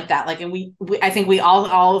seemed like that. Like, and we I think we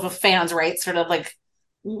all of the fans, right, sort of like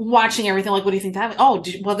watching everything. Like, what do you think that? Oh,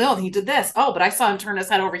 well, no, he did this. Oh, but I saw him turn his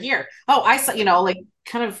head over here. Oh, I saw, like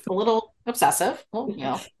kind of a little obsessive. Well.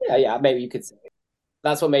 Yeah, maybe you could say.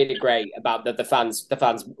 That's what made it great about the fans. The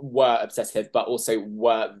fans were obsessive, but also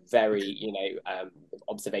were very,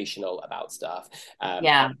 observational about stuff.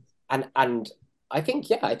 Yeah. And I think,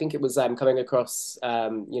 yeah, I think it was coming across,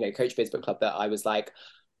 Coach Beard's book club, that I was like,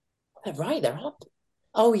 they're right, they're up.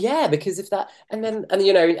 Oh yeah, because if that, and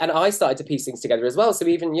I started to piece things together as well. So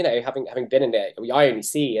even, having been in it, I only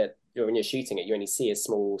see it, when you're shooting it, you only see a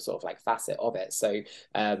small sort of like facet of it. So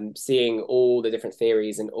seeing all the different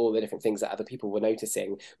theories and all the different things that other people were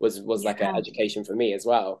noticing was like an education for me as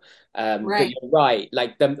well. But Right. you're right,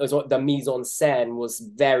 like the mise en scène was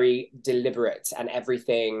very deliberate, and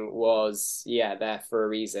everything was there for a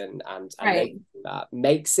reason, and Right. that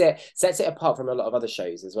sets it apart from a lot of other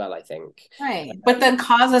shows as well, I think. Right. But then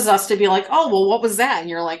causes us to be like, oh, well, what was that? And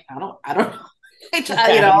you're like, I don't know.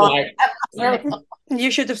 You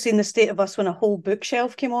should have seen the state of us when a whole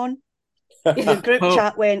bookshelf came on. The group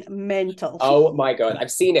chat went mental. Oh my God. I've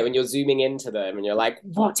seen it when you're zooming into them and you're like,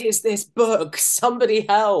 what is this book? Somebody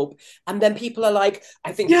help. And then people are like,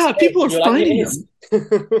 I think people are finding them.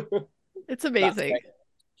 It's amazing.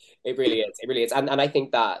 It really is. It really is. And I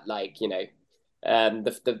think that, like,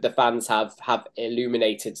 the fans have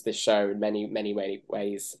illuminated the show in many, many, many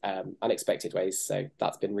ways, unexpected ways. So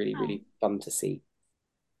that's been really, really fun to see.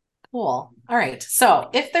 Cool. All right. So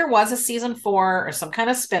if there was a season 4 or some kind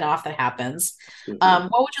of spin-off that happens, Mm-hmm.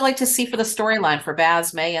 what would you like to see for the storyline for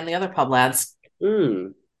Baz, May, and the other pub lads?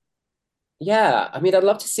 Yeah, I mean, I'd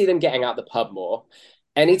love to see them getting out the pub more.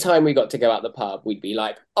 Anytime we got to go out the pub, we'd be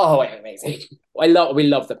like, "Oh, amazing!" We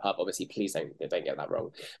love the pub. Obviously, please don't get that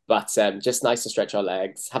wrong. But just nice to stretch our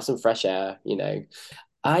legs, have some fresh air.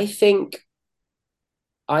 I think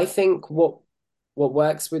what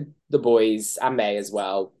works with the boys and May as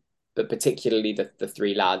well, but particularly the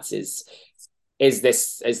three lads, is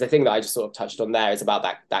the thing that I just sort of touched on there, is about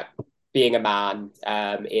that being a man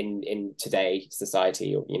in today's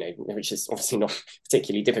society, which is obviously not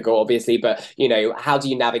particularly difficult, obviously, but how do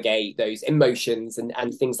you navigate those emotions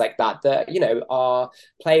and things like that are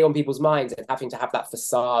playing on people's minds, and having to have that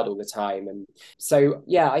facade all the time. And so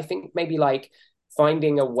I think maybe like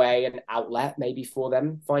finding a way, an outlet maybe for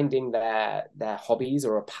them, finding their hobbies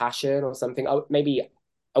or a passion or something, maybe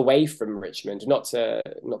away from Richmond, not to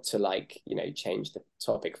like change the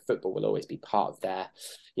topic. Football will always be part of their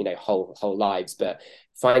whole lives, but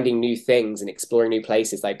finding new things and exploring new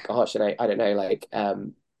places. Like, gosh, and I don't know, like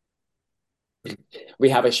we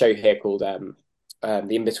have a show here called The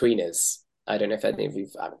In-Betweeners, I don't know if any of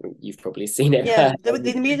you've probably seen it. Yeah,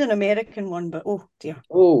 they made an American one, but oh dear.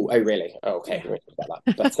 Oh, really? Oh, okay. Yeah. About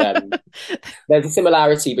that. But there's a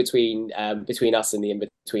similarity between us and the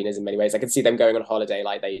in-betweeners in many ways. I can see them going on holiday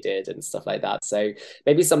like they did and stuff like that. So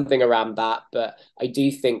maybe something around that. But I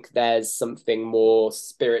do think there's something more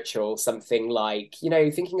spiritual, something like,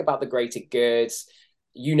 thinking about the greater good,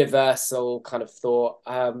 universal kind of thought.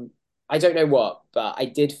 I don't know what, but I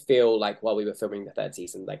did feel like while we were filming the third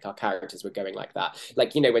season, like our characters were going like that.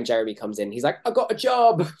 Like, when Jeremy comes in, he's like, I got a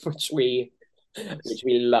job, which we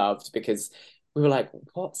loved, because we were like,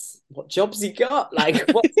 what jobs he got? Like,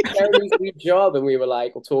 what's Jeremy's new job? And we were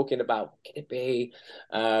like, talking about what could it be?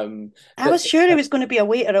 I was sure he was going to be a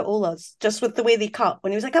waiter at Ola's, just with the way they cut.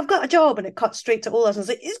 When he was like, I've got a job, and it cut straight to Ola's. I was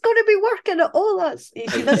like, he's going to be working at Ola's. You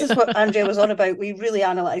see, this is what Andrea was on about. We really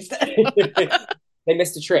analysed it. They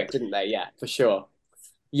missed a trick, didn't they? Yeah, for sure.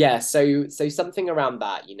 Yeah, so something around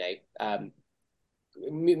that,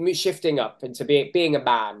 shifting up into being a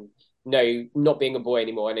man, not being a boy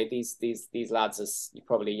anymore. I know these lads are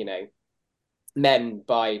probably, men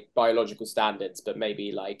by biological standards, but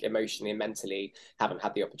maybe like emotionally and mentally haven't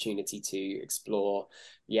had the opportunity to explore,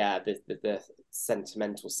 the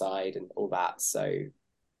sentimental side and all that. So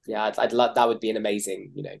yeah, I'd love, that would be an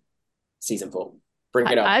amazing, season 4. Bring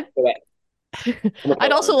it on.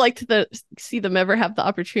 I'd also like to see them ever have the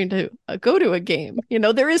opportunity to go to a game.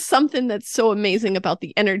 There is something that's so amazing about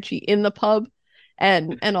the energy in the pub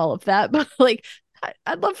and all of that. But like,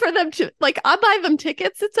 I'd love for them to, like, I'll buy them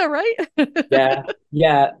tickets. It's all right.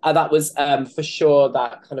 Yeah. That was for sure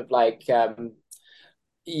that kind of like,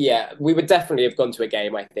 we would definitely have gone to a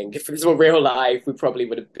game. I think if it was real life, we probably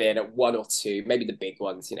would have been at one or two, maybe the big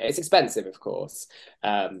ones. It's expensive, of course.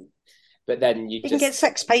 But then you can get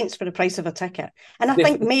 6 pints for the price of a ticket. And I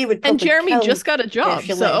think May would probably and Jeremy just got a job,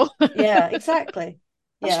 so yeah, exactly.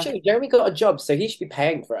 That's true. Jeremy got a job, so he should be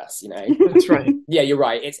paying for us, That's right. Yeah, you're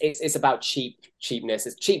right. It's about cheapness.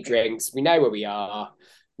 It's cheap drinks. We know where we are.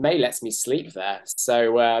 May lets me sleep there.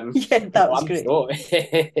 So that was great.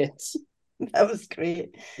 That was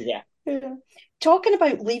great. Yeah. Talking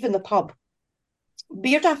about leaving the pub,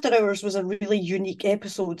 Beard After Hours was a really unique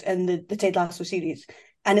episode in the Ted Lasso series,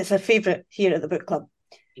 and it's a favourite here at the book club.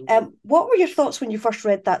 What were your thoughts when you first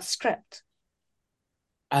read that script?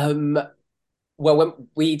 Well, when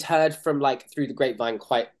we'd heard from like through the grapevine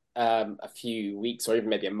quite a few weeks or even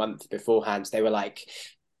maybe a month beforehand, they were like,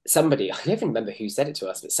 somebody, I don't even remember who said it to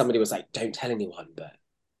us, but somebody was like, don't tell anyone, but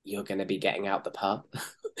you're going to be getting out the pub.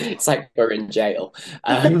 It's like we're in jail.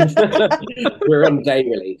 We're on day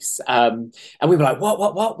release. And we were like,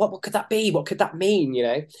 what could that be? What could that mean?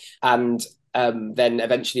 And then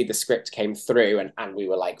eventually the script came through and we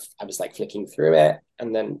were like, I was like flicking through it.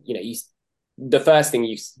 And then, the first thing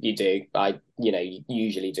you do, you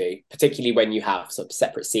usually do, particularly when you have sort of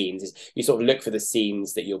separate scenes, is you sort of look for the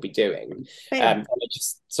scenes that you'll be doing. And I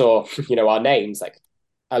just saw, our names like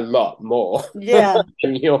a lot more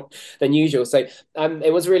than usual. So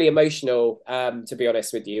it was really emotional, to be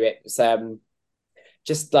honest with you. It was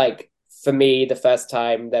just like, for me, the first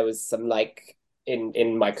time there was some like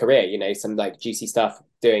in my career, some like juicy stuff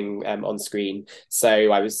doing on screen.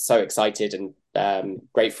 So I was so excited and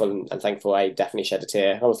grateful and thankful. I definitely shed a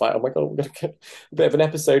tear. I was like, oh my god, we're gonna get a bit of an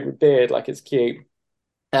episode with Beard, like it's cute.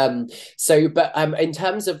 But in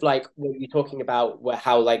terms of like what you're talking about,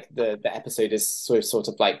 how like the episode is sort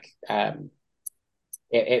of like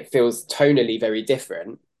it feels tonally very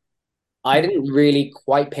different. I didn't really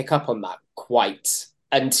quite pick up on that quite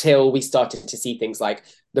until we started to see things like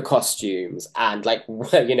the costumes and like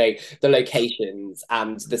the locations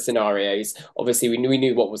and the scenarios. Obviously we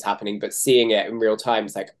knew what was happening, but seeing it in real time,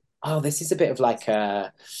 it's like, oh, this is a bit of like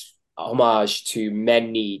a homage to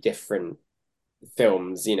many different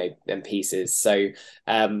films, and pieces. So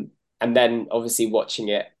and then obviously watching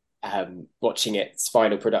its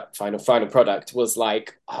final product was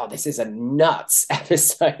like, oh, this is a nuts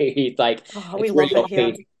episode. Like, we love it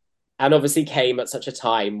here. And obviously came at such a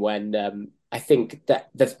time when I think that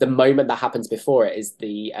the moment that happens before it is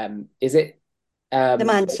the the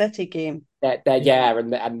Man City game.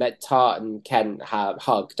 And that Tart and Ken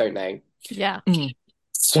hug, don't they? Yeah.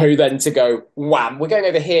 So then to go, wham, we're going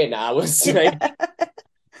over here now was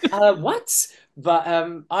what? But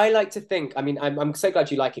I like to think, I mean, I'm so glad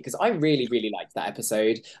you like it, because I really, really liked that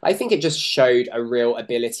episode. I think it just showed a real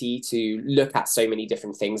ability to look at so many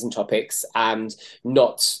different things and topics and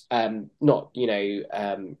not and not leave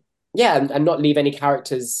any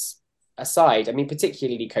characters aside. I mean,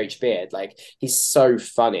 particularly Coach Beard, like he's so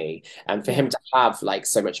funny, and for him to have like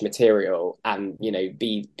so much material and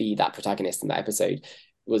be that protagonist in that episode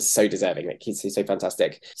was so deserving. Like he's so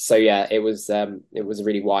fantastic. So yeah, it was a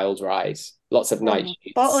really wild ride. Lots of night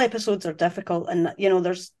shoots. Bottle episodes are difficult, and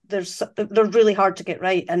they're really hard to get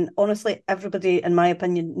right. And honestly, everybody, in my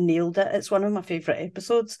opinion, nailed it. It's one of my favorite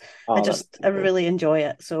episodes. I really enjoy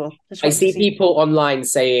it. So I see people online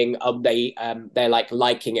saying they're like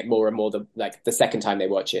liking it more and more the second time they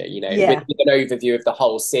watch it. With an overview of the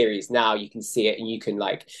whole series, now you can see it and you can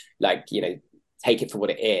take it for what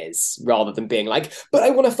it is, rather than being like, but I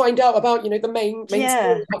want to find out about the main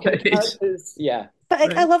story, characters. Yeah.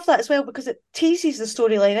 But I love that as well, because it teases the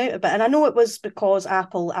storyline out a bit. And I know it was because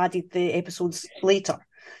Apple added the episodes later,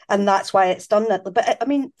 and that's why it's done that. But I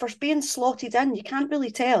mean, for being slotted in, you can't really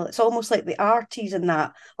tell. It's almost like they are teasing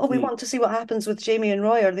that. Oh, we want to see what happens with Jamie and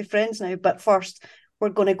Roy. Are they friends now? But first, we're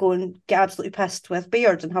going to go and get absolutely pissed with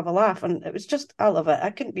Beard and have a laugh. And it was just, I love it. I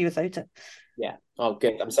couldn't be without it. Yeah. Oh,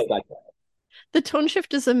 good. I'm so glad. The tone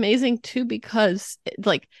shift is amazing too, because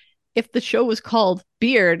if the show was called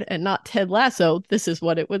Beard and not Ted Lasso, this is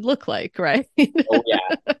what it would look like, right? Oh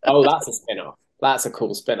yeah. Oh, that's a spin-off. That's a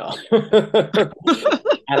cool spin-off.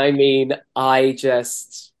 And I mean, I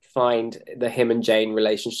just find the him and Jane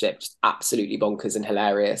relationship just absolutely bonkers and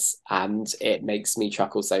hilarious, and it makes me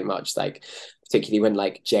chuckle so much. Like, particularly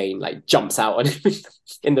when Jane jumps out on him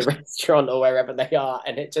in the restaurant or wherever they are,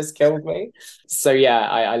 and it just kills me. So yeah,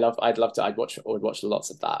 I'd watch lots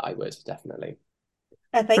of that. I would definitely.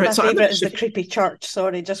 I think my favourite is the creepy church.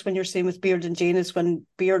 Sorry, just when you're saying with Beard and Jane, is when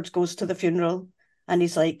Beard goes to the funeral and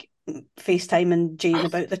he's like FaceTiming Jane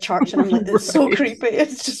about the church, and I'm like, it's so creepy.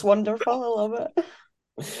 It's just wonderful. I love it.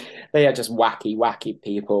 They are just wacky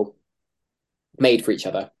people made for each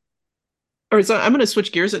other. All right, so I'm going to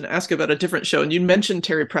switch gears and ask about a different show. And you mentioned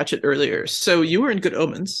Terry Pratchett earlier. So you were in Good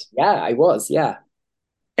Omens. Yeah, I was. Yeah.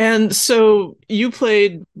 And so you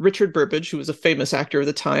played Richard Burbage, who was a famous actor of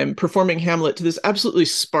the time, performing Hamlet to this absolutely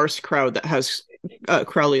sparse crowd that has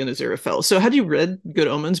Crowley and Aziraphale. So had you read Good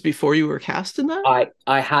Omens before you were cast in that?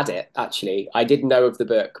 I had it, actually. I did know of the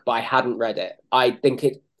book, but I hadn't read it. I think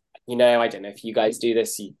it, I don't know if you guys do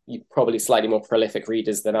this. You're probably slightly more prolific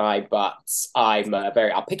readers than I, but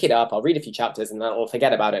I'll pick it up, I'll read a few chapters, and then I'll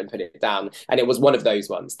forget about it and put it down. And it was one of those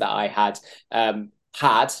ones that I had and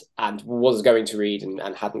was going to read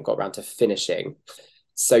and hadn't got around to finishing.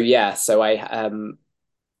 So yeah,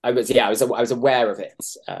 I was aware of it.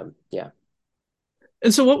 Yeah.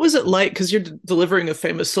 And so what was it like? Because you're delivering a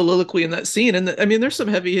famous soliloquy in that scene. And I mean, there's some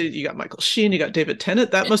heavy, you got Michael Sheen, you got David Tennant.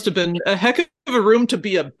 That must have been a heck of a room to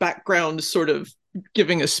be a background sort of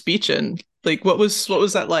giving a speech in. What was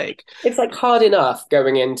that like? It's hard enough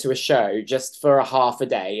going into a show just for a half a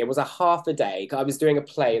day. It was a half a day. I was doing a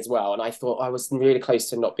play as well, and I thought I was really close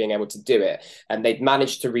to not being able to do it. And they'd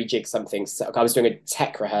managed to rejig something. So I was doing a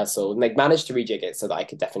tech rehearsal, and they'd managed to rejig it so that I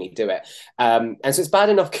could definitely do it. And so it's bad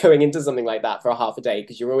enough going into something like that for a half a day,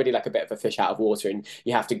 because you're already a bit of a fish out of water, and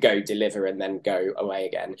you have to go deliver and then go away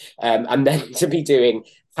again. And then to be doing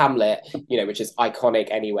Hamlet, which is iconic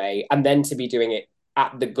anyway, and then to be doing it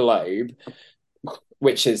at the Globe,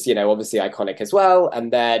 which is obviously iconic as well,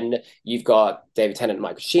 and then you've got David Tennant and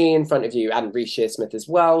Michael Sheen in front of you, and Reece Shearsmith as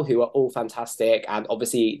well, who are all fantastic. And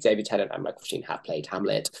obviously David Tennant and Michael Sheen have played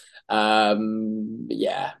Hamlet.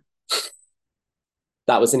 Yeah,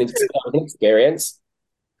 that was an experience.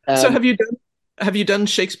 So have you done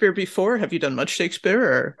Shakespeare before? Have you done much Shakespeare?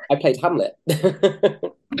 Or I played Hamlet.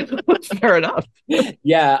 Fair enough.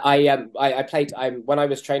 Yeah, I played. When I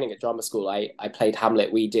was training at drama school, I played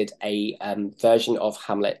Hamlet. We did a version of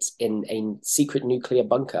Hamlet in a secret nuclear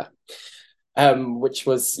bunker, which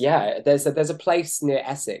was There's a place near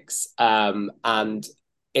Essex, and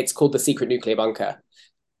it's called the Secret Nuclear Bunker,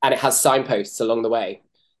 and it has signposts along the way.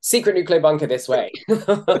 Secret nuclear bunker this way.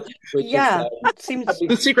 Seems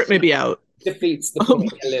the secret may be out. Defeats the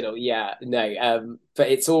point a little, but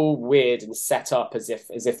it's all weird and set up as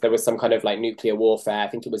if there was some kind of nuclear warfare. I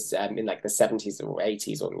think it was in the 70s or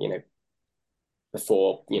 80s, or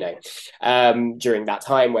before during that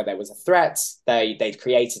time where there was a threat, they'd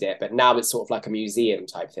created it, but now it's sort of like a museum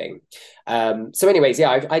type thing. So anyways,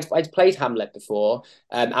 I'd played Hamlet before,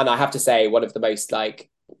 and I have to say, one of the most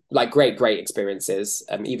great experiences.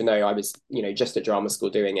 Even though I was just at drama school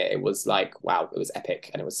doing it, it was wow, it was epic,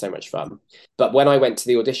 and it was so much fun. But when I went to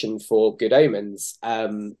the audition for Good Omens,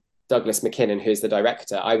 Douglas McKinnon, who's the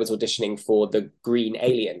director, I was auditioning for the green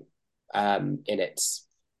alien in it.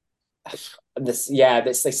 There's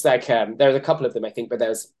a couple of them, I think, but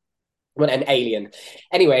there's an alien.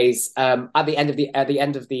 Anyways, at the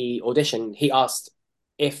end of the audition, he asked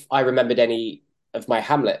if I remembered any of my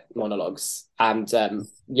Hamlet monologues. And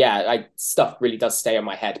stuff really does stay on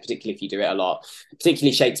my head, particularly if you do it a lot,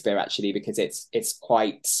 particularly Shakespeare, actually, because it's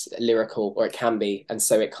quite lyrical, or it can be. And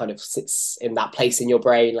so it kind of sits in that place in your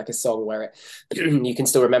brain like a song where it you can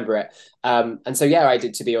still remember it. And so, I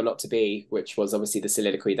did To Be or Not to Be, which was obviously the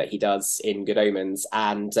soliloquy that he does in Good Omens.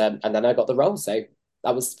 And then I got the role. So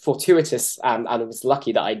that was fortuitous. And I was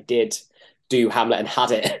lucky that I did do Hamlet and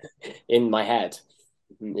had it in my head.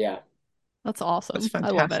 Yeah. That's awesome. That's I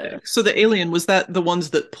love it. fantastic. So the alien, was that the ones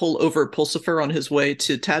that pull over Pulsifer on his way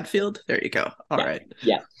to Tadfield? There you go. All right.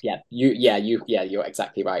 You're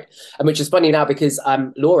exactly right. And which is funny now because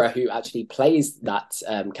Laura, who actually plays that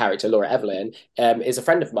character, Laura Evelyn, is a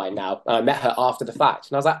friend of mine now. I met her after the fact,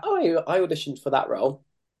 and I was like, oh, I auditioned for that role.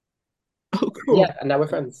 Oh, cool. Yeah, and now we're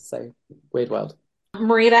friends. So weird world.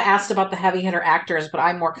 Marita asked about the heavy hitter actors, but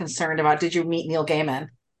I'm more concerned about, did you meet Neil Gaiman?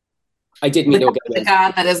 I did meet Neil Gaiman. The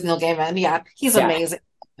God that is Neil Gaiman. Yeah, he's amazing.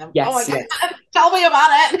 Yes, oh my God. Tell me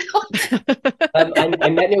about it. I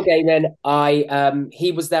met Neil Gaiman.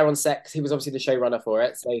 He was there on set because he was obviously the showrunner for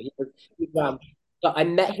it. So but I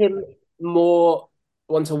met him more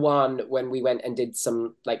one-to-one when we went and did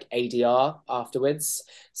some like ADR afterwards.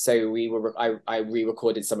 So I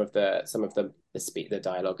re-recorded some of the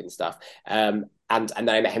dialogue and stuff. And then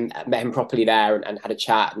I met him properly there and had a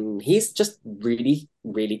chat, and he's just really,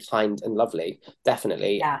 really kind and lovely.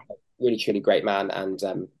 Definitely. Yeah. Really, truly great man, and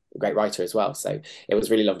a great writer as well. So it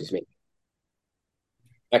was really lovely to meet.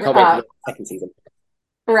 I can't wait for the second season.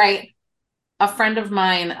 Right. A friend of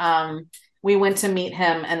mine, we went to meet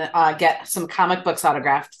him and get some comic books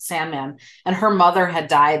autographed, Sandman, and her mother had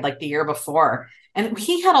died like the year before. And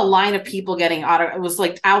he had a line of people getting autographed. It was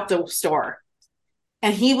like out the store.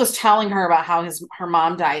 And he was telling her about how her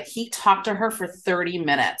mom died. He talked to her for 30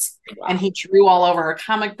 minutes. Wow. And he drew all over her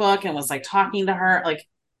comic book and was like talking to her. Like,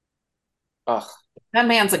 oh, that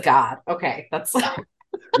man's a god. Okay. That's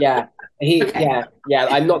yeah.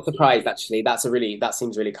 I'm not surprised actually. That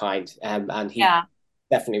seems really kind. And he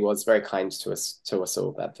definitely was very kind to us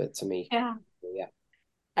all, but to me. Yeah. Yeah.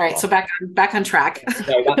 All right. So back on track.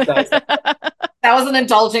 No, that's that was an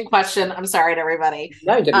indulgent question. I'm sorry to everybody.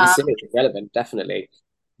 No, don't be silly. It's relevant, definitely.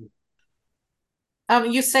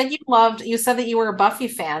 You said that you were a Buffy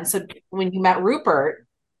fan. So when you met Rupert,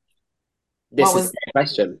 this is a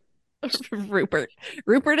question. Rupert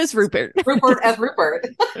is Rupert. Rupert as Rupert.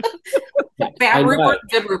 Bad Rupert,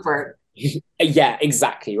 good Rupert. Yeah,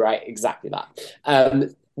 exactly right. Exactly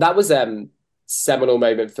that. That was seminal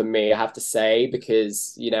moment for me, I have to say,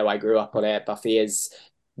 because I grew up on it. Buffy is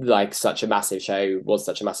like such a massive show, was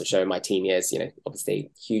such a massive show in my teen years, obviously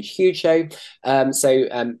huge show.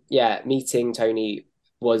 Meeting Tony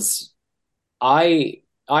was, I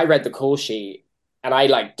read the call sheet and I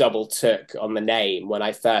like double took on the name when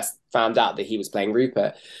I first found out that he was playing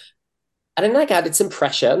Rupert. And then I added some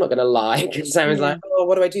pressure, I'm not going to lie, because I was like, oh,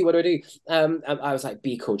 what do I do? I was like,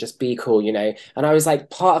 be cool, just be cool, And I was like,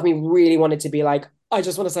 part of me really wanted to be like, I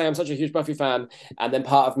just want to say I'm such a huge Buffy fan. And then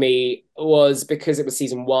part of me was, because it was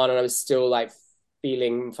season 1 and I was still like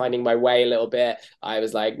finding my way a little bit, I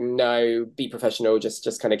was like, no, be professional,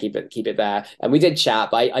 just kind of keep it there. And we did chat,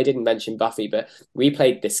 but I didn't mention Buffy, but we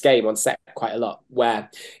played this game on set quite a lot where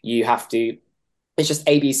you have to, it's just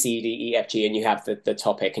A, B, C, D, E, F, G, and you have the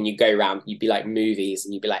topic, and you go around, you'd be like movies,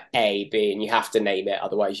 and you'd be like A, B, and you have to name it,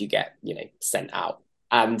 otherwise you get, sent out.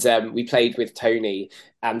 And we played with Tony,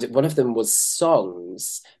 and one of them was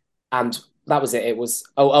songs, and that was it. It was,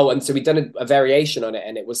 and so we'd done a variation on it,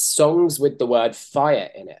 and it was songs with the word fire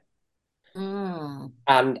in it.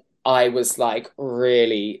 And I was like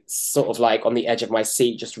really sort of like on the edge of my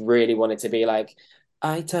seat, just really wanted to be like,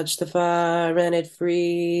 I touch the fire and it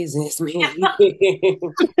freezes me. You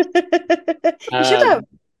should have.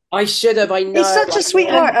 I should have. I know. He's such a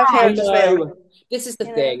sweetheart. I've heard as well. This is the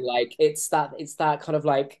thing. Like, it's that kind of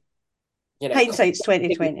like, hindsight's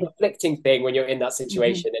 2020. Conflicting thing when you're in that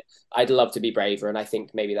situation. And I'd love to be braver, and I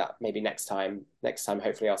think maybe next time,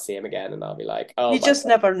 hopefully I'll see him again, and I'll be like, oh. You just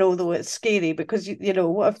never know, though. It's scary because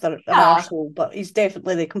what if they're an arsehole? But he's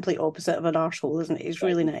definitely the complete opposite of an arsehole, isn't he? He's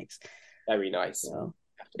really nice. Very nice. So.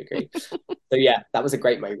 I have to agree. So yeah, that was a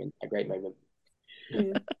great moment.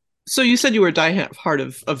 Yeah. So you said you were a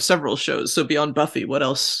diehard of several shows. So beyond Buffy, what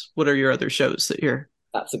else? What are your other shows that you're?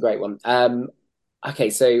 That's a great one.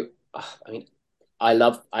 Okay, so I mean, I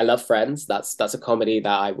love Friends. That's a comedy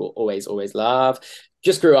that I will always love.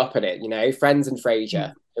 Just grew up in it, Friends and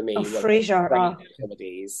Frasier for me. Frasier,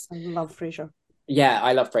 comedies. I love Frasier. Yeah,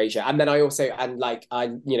 I love Frasier, and then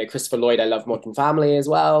I Christopher Lloyd. I love Modern Family as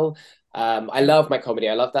well. I love my comedy.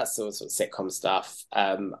 I love that sort of sitcom stuff.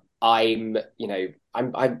 I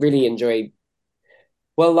really enjoy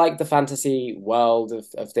Well, like the fantasy world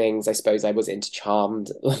of things, I suppose I was into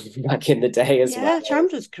Charmed back in the day as well. Yeah,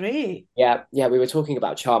 Charmed was great. Yeah, yeah, we were talking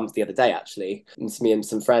about Charmed the other day, actually. It's me and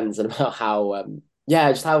some friends, and about how,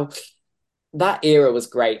 yeah, just how that era was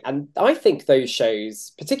great. And I think those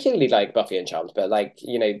shows, particularly like Buffy and Charmed, but like,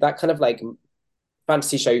 that kind of like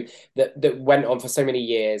fantasy show that went on for so many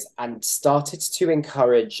years and started to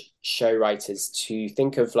encourage show writers to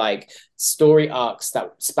think of like story arcs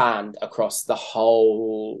that spanned across the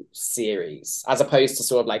whole series, as opposed to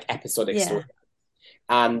sort of like episodic Yeah. story.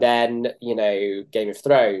 And then, Game of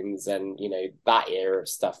Thrones and, that era of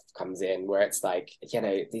stuff comes in where it's like,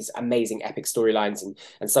 these amazing epic storylines, and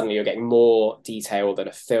suddenly you're getting more detail than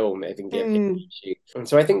a film even gives you. And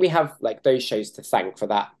so I think we have like those shows to thank for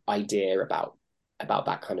that idea about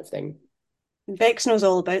that kind of thing. Bex knows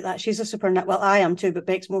all about that. She's a well, I am too, but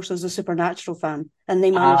Bex more so is a supernatural fan. And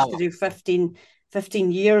they managed to do 15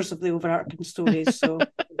 years of the overarching stories. So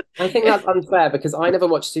I think that's unfair because I never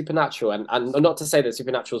watched Supernatural, and not to say that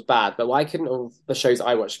Supernatural's bad, but why couldn't all the shows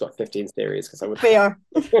I watched got 15 series? Because I would. Fair.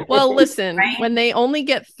 Well, listen, when they only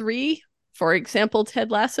get 3, for example,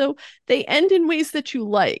 Ted Lasso, they end in ways that you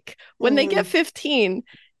like. When they get 15,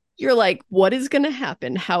 you're like, what is going to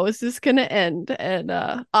happen? How is this going to end? And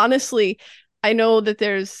honestly, I know that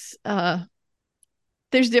there's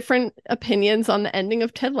different opinions on the ending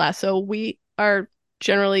of Ted Lasso. We're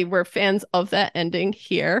fans of that ending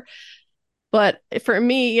here. But for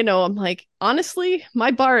me, I'm like, honestly,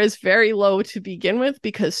 my bar is very low to begin with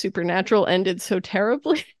because Supernatural ended so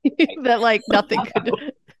terribly that like nothing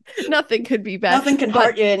could be bad. Nothing can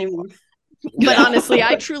hurt you anymore. But honestly,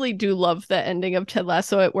 I truly do love the ending of Ted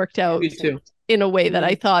Lasso. It worked out in a way that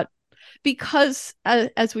I thought, because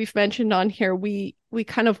as we've mentioned on here, we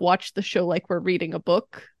kind of watch the show like we're reading a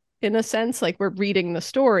book, in a sense, like we're reading the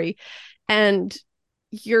story, and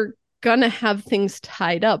you're gonna have things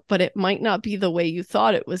tied up, but it might not be the way you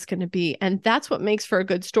thought it was going to be. And that's what makes for a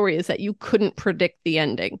good story, is that you couldn't predict the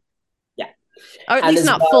ending. Yeah. Or at least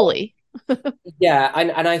not fully. Yeah,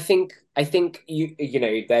 and I think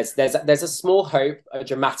there's a small hope, a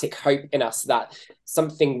dramatic hope in us that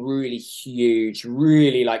something really huge,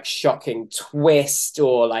 really like shocking twist,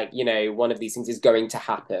 or like one of these things is going to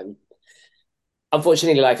happen.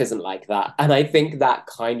 Unfortunately, life isn't like that, and I think that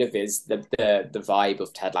kind of is the vibe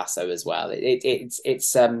of Ted Lasso as well.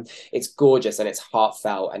 It's gorgeous and it's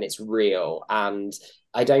heartfelt and it's real, and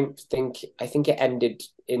I think it ended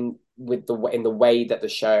in the way that the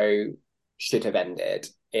show should have ended,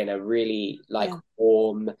 in a really like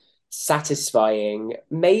warm, satisfying,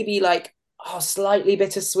 maybe like slightly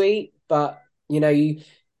bittersweet, but you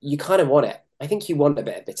kind of want it. I think you want a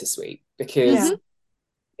bit of bittersweet because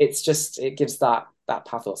it gives that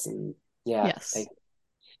pathos, and yes.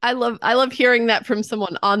 I love hearing that from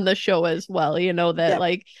someone on the show as well, that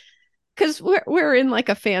like, because we're in like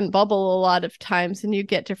a fan bubble a lot of times and you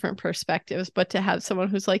get different perspectives, but to have someone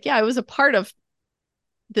who's like, yeah, I was a part of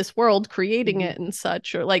this world, creating it and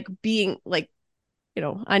such, or like being like,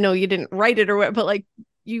 I know you didn't write it or what, but like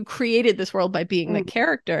you created this world by being the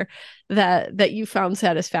character, that you found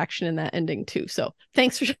satisfaction in that ending too. So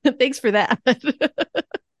thanks for that.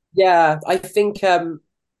 Yeah, I think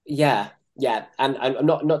yeah. And I'm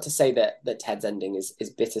not to say that Ted's ending is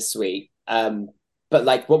bittersweet. But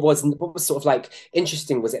like what was sort of like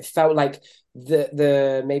interesting was it felt like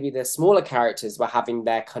the maybe the smaller characters were having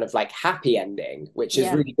their kind of like happy ending, which is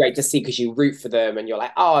really great to see because you root for them and you're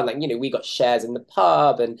like, oh, and like we got shares in the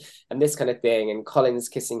pub and this kind of thing, and Colin's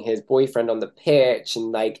kissing his boyfriend on the pitch,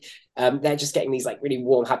 and like they're just getting these like really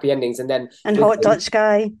warm happy endings, and then Hot Dutch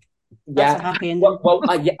Guy. That's a happy ending. Well,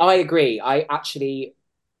 I agree. I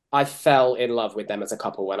fell in love with them as a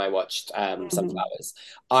couple when I watched Sunflowers.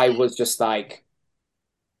 I was just like,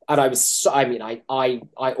 and I was so, I mean, I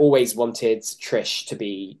always wanted Trish to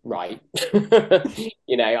be right.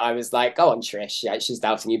 I was like, go on, Trish. Yeah, she's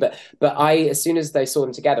doubting you. But as soon as they saw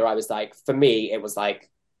them together, I was like, for me, it was like,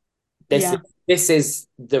 this is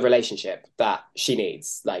the relationship that she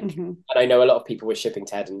needs. Like, and I know a lot of people were shipping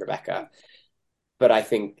Ted and Rebecca, but I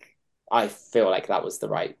feel like that was the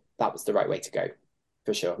right way to go,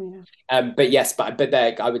 for sure. But yes, but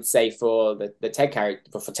there, I would say for the Ted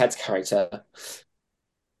character, for Ted's character,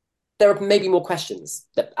 there are maybe more questions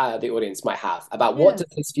that the audience might have about what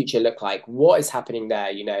does his future look like, what is happening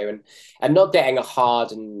there, and not getting a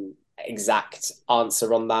hard and exact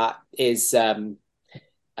answer on that is,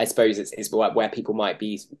 I suppose, is where people might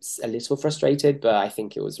be a little frustrated, but I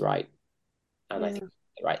think it was right, and I think it's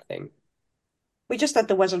the right thing. We just had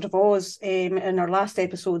the Wizard of Oz in our last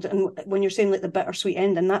episode, and when you're saying like the bittersweet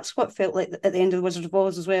ending, that's what felt like at the end of the Wizard of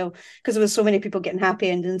Oz as well, because there was so many people getting happy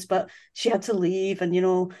endings, but she had to leave, and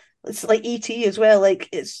it's like E.T. as well. Like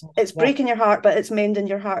it's breaking your heart, but it's mending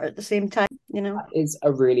your heart at the same time. That is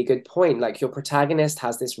a really good point. Like your protagonist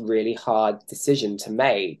has this really hard decision to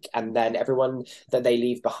make, and then everyone that they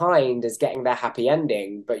leave behind is getting their happy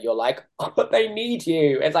ending, but you're like, oh, but they need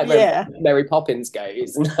you. It's like Mary Poppins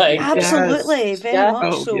goes, and like absolutely, very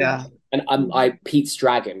much so. Yeah. And Pete's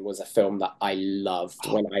Dragon was a film that I loved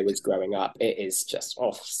when I was growing up. It is just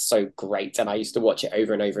so great, and I used to watch it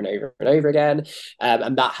over and over and over and over again.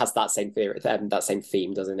 And that has that same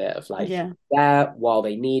theme, doesn't it? Of like, there while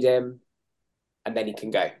they need him, and then he can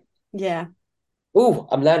go. Yeah. Oh,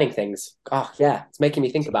 I'm learning things. Oh yeah, it's making me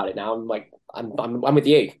think about it now. I'm like, I'm with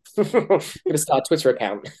you. I'm gonna start a Twitter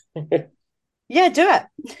account. Yeah, do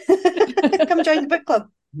it. Come join the book club.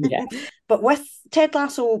 Yeah. But with Ted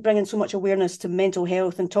Lasso bringing so much awareness to mental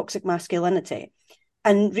health and toxic masculinity,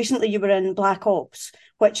 and recently you were in Black Ops,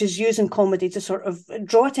 which is using comedy to sort of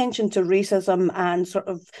draw attention to racism and sort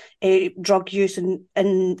of drug use in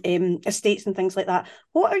estates and things like that.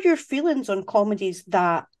 What are your feelings on comedies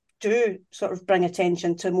that do sort of bring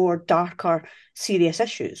attention to more darker, serious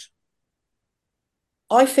issues?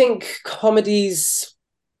 I think comedies,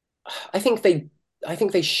 I think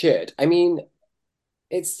they should. I mean,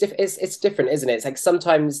 it's different, isn't it? It's like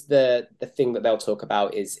sometimes the thing that they'll talk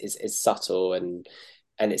about is subtle and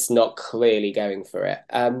it's not clearly going for it.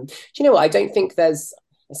 Do you know what? I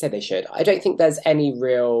said they should. I don't think there's any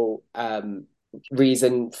real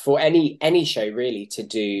reason for any show really to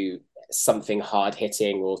do something hard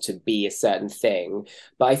hitting or to be a certain thing.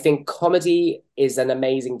 But I think comedy is an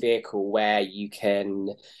amazing vehicle where you can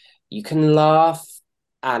laugh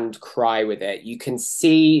and cry with it. You can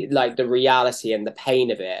see like the reality and the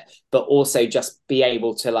pain of it, but also just be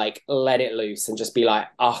able to like let it loose and just be like,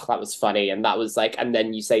 oh, that was funny. And that was like, and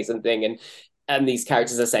then you say something and these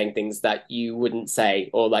characters are saying things that you wouldn't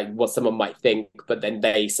say or like what someone might think, but then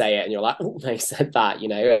they say it and you're like, oh, they said that,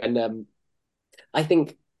 And I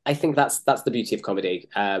think that's the beauty of comedy.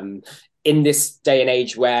 In this day and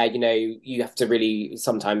age where you have to really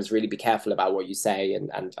sometimes really be careful about what you say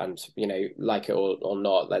and like it or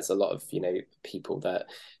not, there's a lot of people that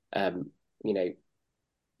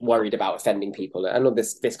worried about offending people and all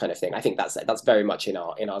this kind of thing. I think that's very much in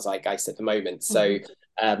our zeitgeist at the moment. So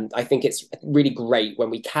I think it's really great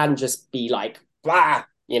when we can just be like blah,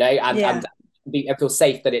 and feel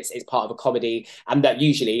safe that it's part of a comedy, and that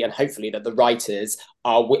usually and hopefully that the writers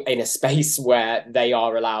are in a space where they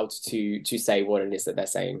are allowed to say what it is that they're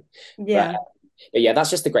saying. But yeah,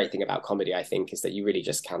 that's just the great thing about comedy, I think, is that you really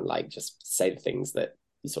just can like just say the things that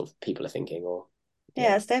sort of people are thinking. Or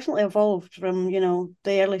it's definitely evolved from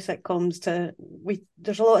the early sitcoms to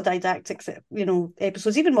there's a lot of didactics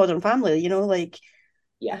episodes, even Modern Family, like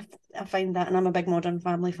I find that, and I'm a big Modern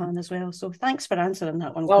Family fan as well. So thanks for answering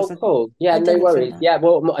that one. Oh, cool. Yeah, no worries. Yeah,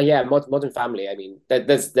 well, yeah, Modern Family. I mean,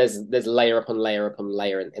 there's layer upon layer upon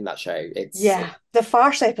layer in that show. The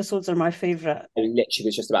farce episodes are my favourite. I literally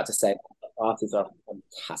was just about to say the farces are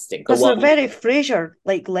fantastic. Because they're very Frasier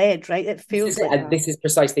led, right? It feels like that. This is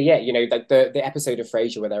precisely it. The episode of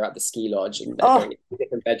Frasier where they're at the ski lodge and they're going into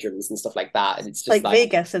different bedrooms and stuff like that, and it's just like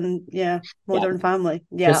Vegas and Modern Family.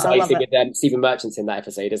 Yeah, precisely, I love it. With Stephen Merchant's in that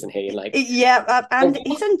episode, isn't he? Like and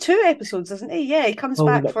he's in 2 episodes, isn't he? Yeah, he comes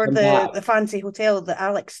back for the fancy hotel that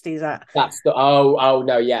Alex stays at. That's the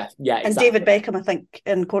no, yeah, exactly. And David Beckham, I think,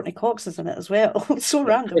 and Courtney Cox is in it as well. It's so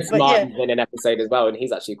random. Chris Martin's in an episode as well, and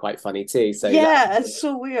he's actually quite funny too. So it's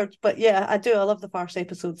so weird, but I do. I love the farce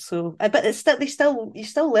episodes. So, but it's still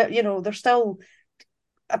they're still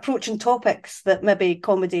approaching topics that maybe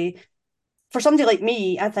comedy, for somebody like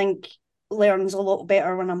me, I think learns a lot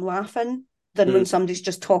better when I'm laughing than when somebody's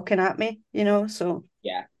just talking at me. So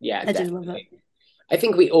yeah, I do love it. I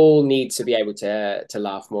think we all need to be able to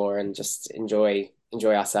laugh more and just enjoy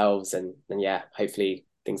ourselves, and hopefully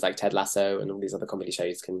things like Ted Lasso and all these other comedy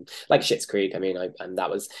shows can, like Schitt's Creek. I mean, I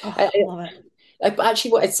love it.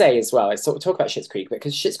 Actually, what I'd say as well, I sort of talk about Schitt's Creek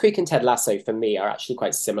because Schitt's Creek and Ted Lasso for me are actually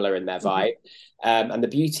quite similar in their vibe. And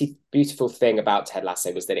the beautiful thing about Ted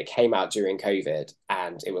Lasso was that it came out during COVID,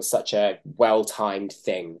 and it was such a well-timed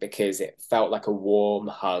thing because it felt like a warm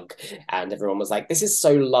hug, and everyone was like, "This is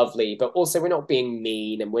so lovely," but also we're not being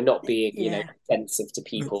mean and we're not being offensive to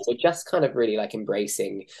people. We're just kind of really like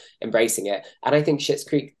embracing it. And I think Schitt's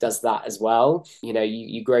Creek does that as well.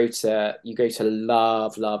 You grow to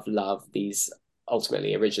love these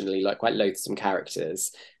ultimately originally like quite loathsome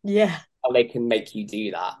characters. Yeah. How they can make you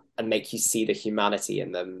do that and make you see the humanity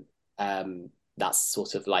in them that's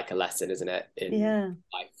sort of like a lesson, isn't it, in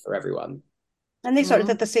life for everyone. And they sort of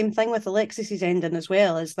did the same thing with Alexis's ending as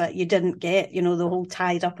well, is that you didn't get, you know, the whole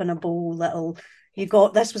tied up in a bow little, you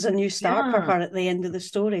got, this was a new start for her at the end of the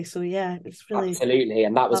story. So yeah, it's really absolutely.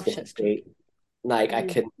 And that was like I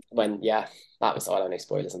couldn't that was, I don't know,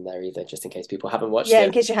 spoilers in there either, just in case people haven't watched it.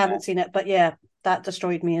 In case you haven't seen it, but yeah, that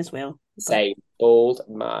destroyed me as well. Same, bawled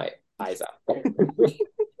my eyes out.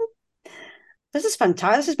 This is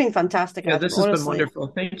fantastic. This has been fantastic. Yeah, Adam, this has honestly. been wonderful.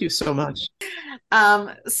 Thank you so much.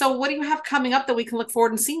 So what do you have coming up that we can look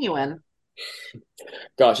forward to seeing you in?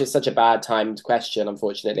 Gosh, it's such a bad timed question,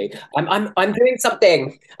 unfortunately. I'm doing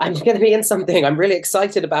something. I'm going to be in something. I'm really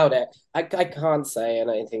excited about it. I can't say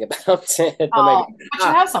anything about it at the moment. But you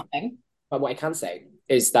have something. But what I can say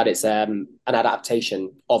is that it's an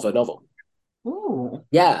adaptation of a novel. Ooh.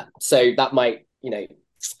 Yeah, so that might,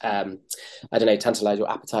 I don't know, tantalize your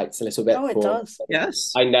appetites a little bit. Oh, it does.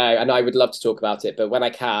 Yes. I know, and I would love to talk about it, but when I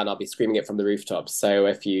can, I'll be screaming it from the rooftops. So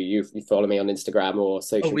if you follow me on Instagram or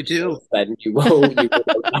social, we do. Then you will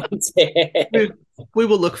it. We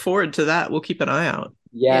will look forward to that. We'll keep an eye out.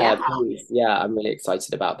 Yeah, please. Yeah, I'm really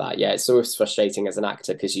excited about that. Yeah, it's always frustrating as an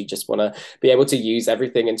actor because you just want to be able to use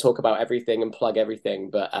everything and talk about everything and plug everything.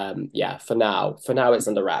 But yeah, for now it's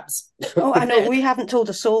under wraps. Oh, I know. We haven't told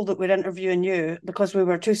a soul that we're interviewing you because we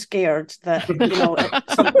were too scared that,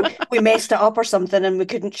 we messed it up or something and we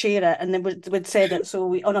couldn't share it, and then we'd said it. So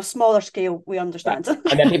we, on a smaller scale, we understand. Right.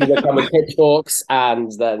 And then people would come with pitchforks,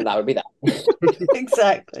 and then that would be that.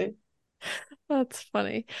 Exactly. That's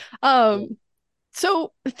funny.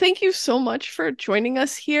 So thank you so much for joining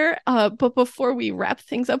us here. But before we wrap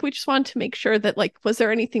things up, we just wanted to make sure that, was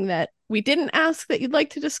there anything that we didn't ask that you'd like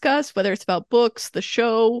to discuss, whether it's about books, the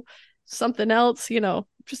show, something else,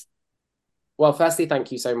 just. Well, firstly,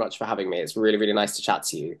 thank you so much for having me. It's really, really nice to chat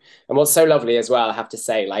to you. And what's so lovely as well, I have to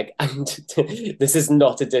say, this is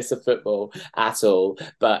not a diss of football at all,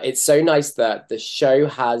 but it's so nice that the show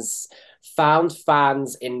has found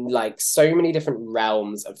fans in so many different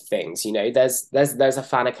realms of things. There's a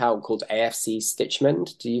fan account called AFC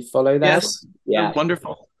Stitchman. Do you follow that? Yes. Yeah. They're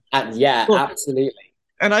wonderful. Yeah, cool. Absolutely.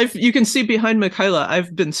 And you can see behind Michaela,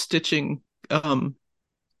 I've been stitching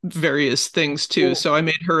various things too. Cool. So I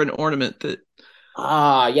made her an ornament that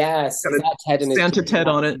yes, Santa Ted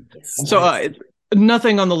on it. So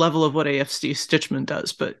nothing on the level of what AFC Stitchman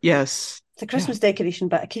does, but yes. It's a Christmas decoration,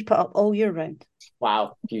 but I keep it up all year round.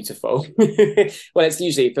 Wow, beautiful. Well,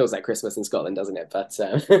 it feels like Christmas in Scotland, doesn't it? But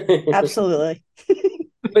absolutely.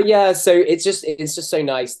 But yeah, so it's just so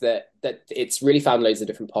nice that it's really found loads of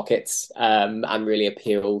different pockets and really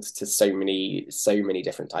appealed to so many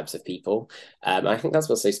different types of people. I think that's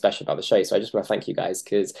what's so special about the show. So I just want to thank you guys,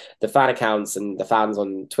 because the fan accounts and the fans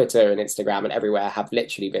on Twitter and Instagram and everywhere have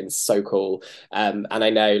literally been so cool. And I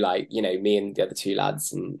know, me and the other two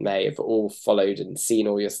lads and May have all followed and seen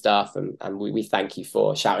all your stuff, and we thank you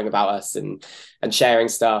for shouting about us and sharing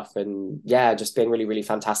stuff, and just being really, really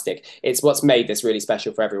fantastic. It's what's made this really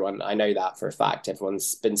special for everyone. I know that for a fact.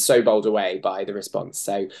 Everyone's been so bowled away by the response.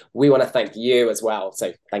 So we want to thank you as well.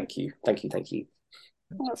 So thank you. Thank you.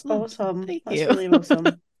 That's awesome. Thank That's you. really awesome.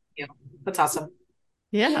 Yeah, that's awesome.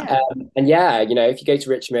 Yeah. And if you go to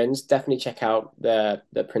Richmond, definitely check out the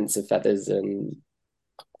Prince of Feathers and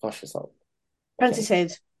what's that? Prince's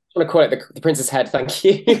Head. I want to call it the Prince's Head. Thank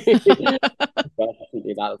you. That's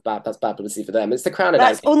bad publicity for them. It's the Crown.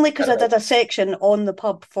 That's only because I did a section on the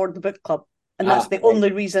pub for the book club, and that's the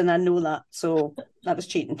only reason I know that. So that was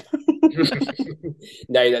cheating.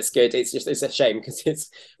 No, that's good. It's a shame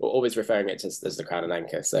because we're always referring it to as the Crown and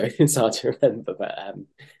Anchor, so it's hard to remember.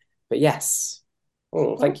 But yes.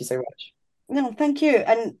 Oh, thank you so much. No, thank you.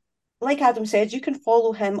 And like Adam said, you can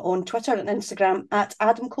follow him on Twitter and Instagram at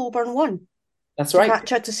Adam Colborne 1. That's right.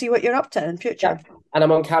 Catch up to see what you're up to in future. Yeah. And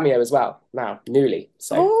I'm on Cameo as well now, newly.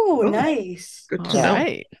 So. Nice. Good to know.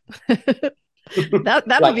 Right.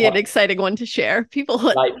 That'll be an exciting one to share. People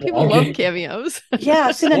love cameos. Yeah,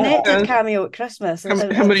 I've seen Annette did cameo at Christmas.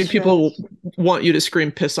 How many people want you to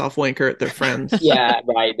scream "piss off, wanker" at their friends? Yeah,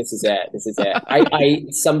 right. This is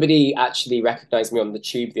it. Somebody actually recognized me on the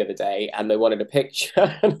tube the other day, and they wanted a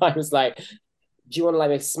picture, and I was like, "Do you want to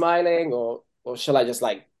me smiling, or shall I just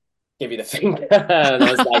give you the finger?" And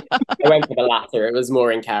I was like, I went for the latter. It was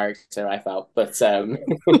more in character, I felt. But yeah,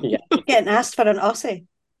 getting asked for an Aussie.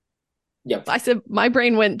 Yep. I said my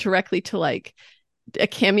brain went directly to a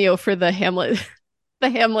cameo for the Hamlet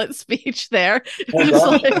speech there.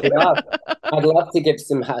 I'd love to give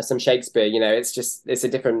some Shakespeare. It's a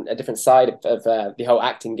different side of the whole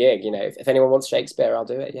acting gig. If anyone wants Shakespeare, I'll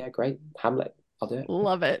do it. Yeah, great. Hamlet, I'll do it.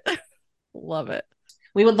 Love it.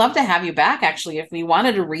 We would love to have you back. Actually, if we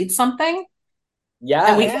wanted to read something,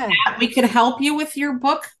 Yeah. And we can help you with your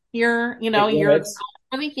book, your goal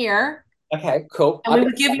for the year. Okay, cool. And we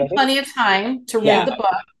would give you plenty of time to read the book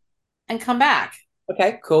and come back.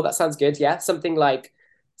 Okay, cool. That sounds good. Yeah, something like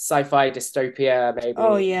sci-fi dystopia, maybe.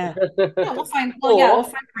 Oh yeah. Yeah, we'll find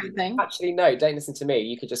the right thing. Actually, no, don't listen to me.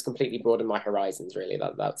 You could just completely broaden my horizons, really.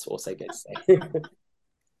 That's also good. So.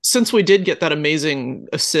 Since we did get that amazing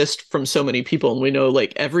assist from so many people, and we know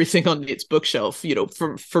like everything on Nate's bookshelf,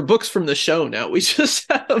 for books from the show now, we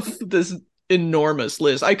just have this enormous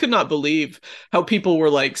list. I could not believe how people were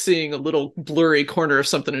like seeing a little blurry corner of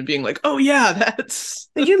something and being like, "Oh yeah, that's."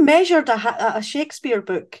 But you measured a Shakespeare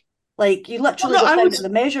book, like you literally got down to the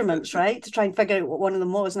measurements, right, to try and figure out what one of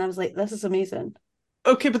them was, and I was like, "This is amazing."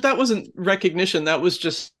 Okay, but that wasn't recognition. That was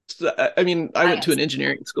just, I mean, I went to an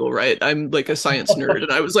engineering school, right? I'm like a science nerd.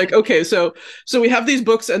 And I was like, okay, so we have these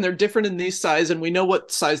books and they're different in these size and we know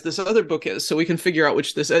what size this other book is. So we can figure out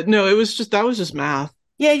which this, no, that was just math.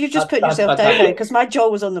 Yeah, you just put yourself down there because my jaw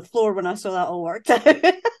was on the floor when I saw that all worked out.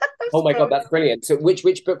 Oh my God, that's brilliant. So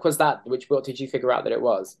which book was that? Which book did you figure out that it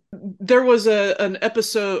was? There was an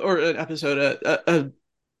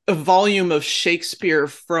a volume of Shakespeare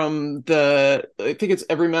from I think it's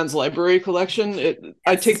Everyman's Library collection.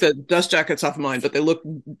 I take the dust jackets off of mine, but they look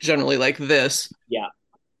generally like this. Yeah.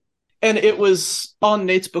 And it was on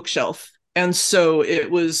Nate's bookshelf. And so it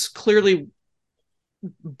was clearly,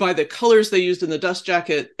 by the colors they used in the dust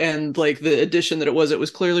jacket and like the edition that it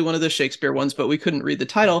was clearly one of the Shakespeare ones, but we couldn't read the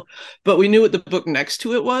title. But we knew what the book next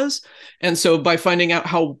to it was. And so by finding out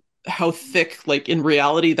how thick, like in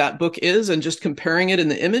reality, that book is and just comparing it in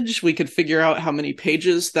the image, we could figure out how many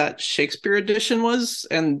pages that Shakespeare edition was,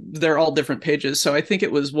 and they're all different pages. So I think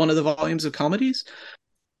it was one of the volumes of comedies.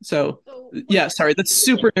 So yeah, sorry, that's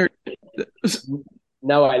super nerd.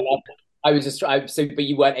 No, I love it. But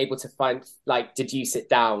you weren't able to find, like, did you sit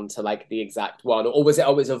down to like the exact one, or was it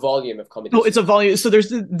always a volume of comedies? Oh, it's a volume. So there's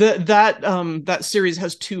that series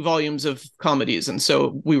has 2 volumes of comedies, and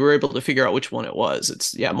so we were able to figure out which one it was.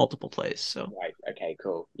 It's multiple plays. So right, okay,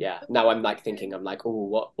 cool, yeah. Now I'm like thinking,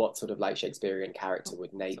 oh, what sort of like Shakespearean character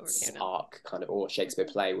would Nate's arc kind of, or Shakespeare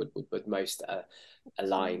play would most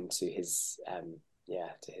align to his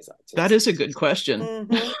That is a good question.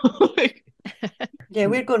 Mm-hmm. Yeah,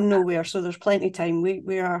 we're going nowhere, so there's plenty of time.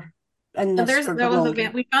 We are in this.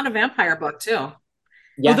 We found a vampire book too.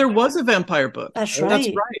 Yeah, there was a vampire book. That's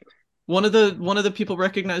right. One of the people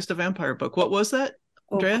recognized a vampire book. What was that?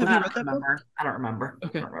 Andrea, have you read that book? I don't remember.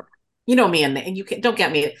 Okay. I don't remember. You know me, and you don't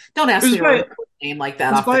ask me a name like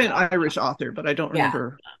that. It's by an Irish author, but I don't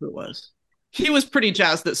remember who it was. He was pretty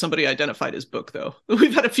jazzed that somebody identified his book, though.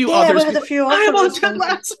 We've had a few authors. I am on Ted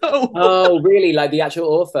Lasso. Oh, really? Like the actual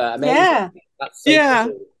author? Amazing. Yeah. That's so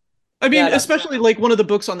cool. I mean, especially like one of the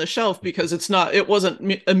books on the shelf, because it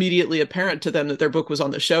wasn't immediately apparent to them that their book was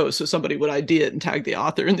on the show. So somebody would ID it and tag the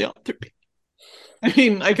author, and the author. I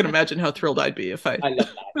mean, I can imagine how thrilled I'd be if I love that.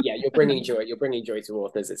 Yeah, you're bringing joy. You're bringing joy to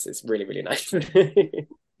authors. It's really, really nice.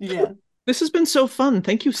 Yeah. This has been so fun.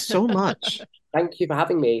 Thank you so much. Thank you for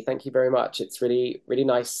having me. Thank you very much. It's really, really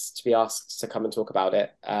nice to be asked to come and talk about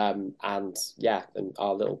it. And our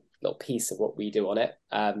little piece of what we do on it.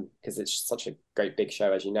 Because it's such a great big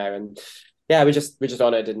show, as you know. And yeah, we're just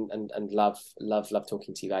honored and love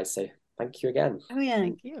talking to you guys. So thank you again. Oh yeah,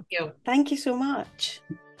 thank you. Thank you so much.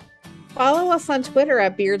 Follow us on Twitter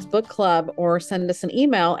at Beards Book Club, or send us an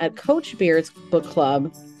email at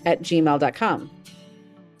coachbeardsbookclub@gmail.com.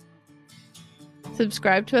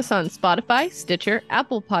 Subscribe to us on Spotify, Stitcher,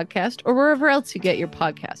 Apple Podcast, or wherever else you get your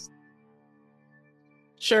podcasts.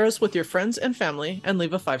 Share us with your friends and family and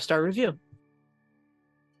leave a 5-star review.